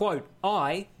 quote,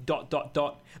 I, ...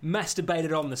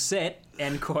 masturbated on the set,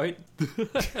 end quote.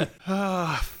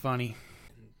 Ah, funny.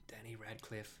 Danny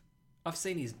Radcliffe. I've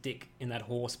seen his dick in that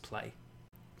horse play.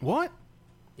 What?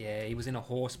 Yeah, he was in a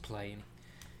horse play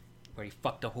where he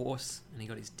fucked a horse and he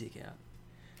got his dick out.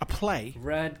 A play?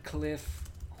 Radcliffe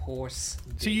horse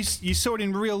dick. So you saw it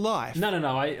in real life? No.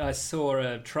 I saw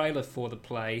a trailer for the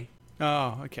play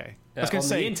Oh, okay. I was on going to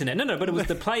the say... internet. No, but it was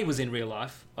the play was in real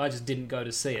life. I just didn't go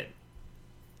to see it.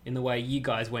 In the way you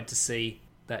guys went to see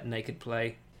that naked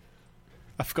play.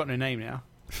 I've forgotten her name now.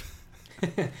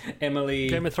 Emily.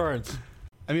 Game of Thrones.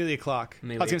 Amelia Clark. I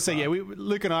was going to say, yeah,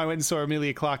 Luke and I went and saw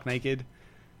Amelia Clark naked.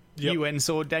 Yep. You went and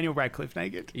saw Daniel Radcliffe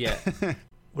naked. Yeah.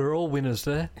 We're all winners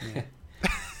there.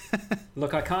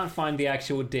 Look, I can't find the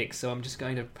actual dick, so I'm just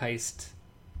going to paste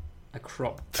a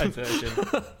cropped version.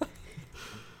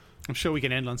 I'm sure we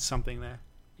can end on something there.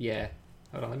 Yeah.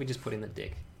 Hold on, let me just put in the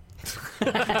dick.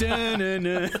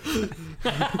 Dun-dun-dun.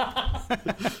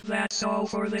 That's all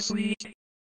for this week.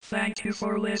 Thank you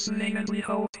for listening and we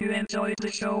hope you enjoyed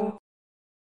the show.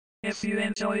 If you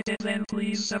enjoyed it, then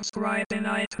please subscribe in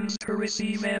iTunes to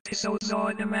receive episodes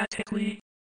automatically.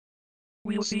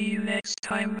 We'll see you next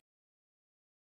time.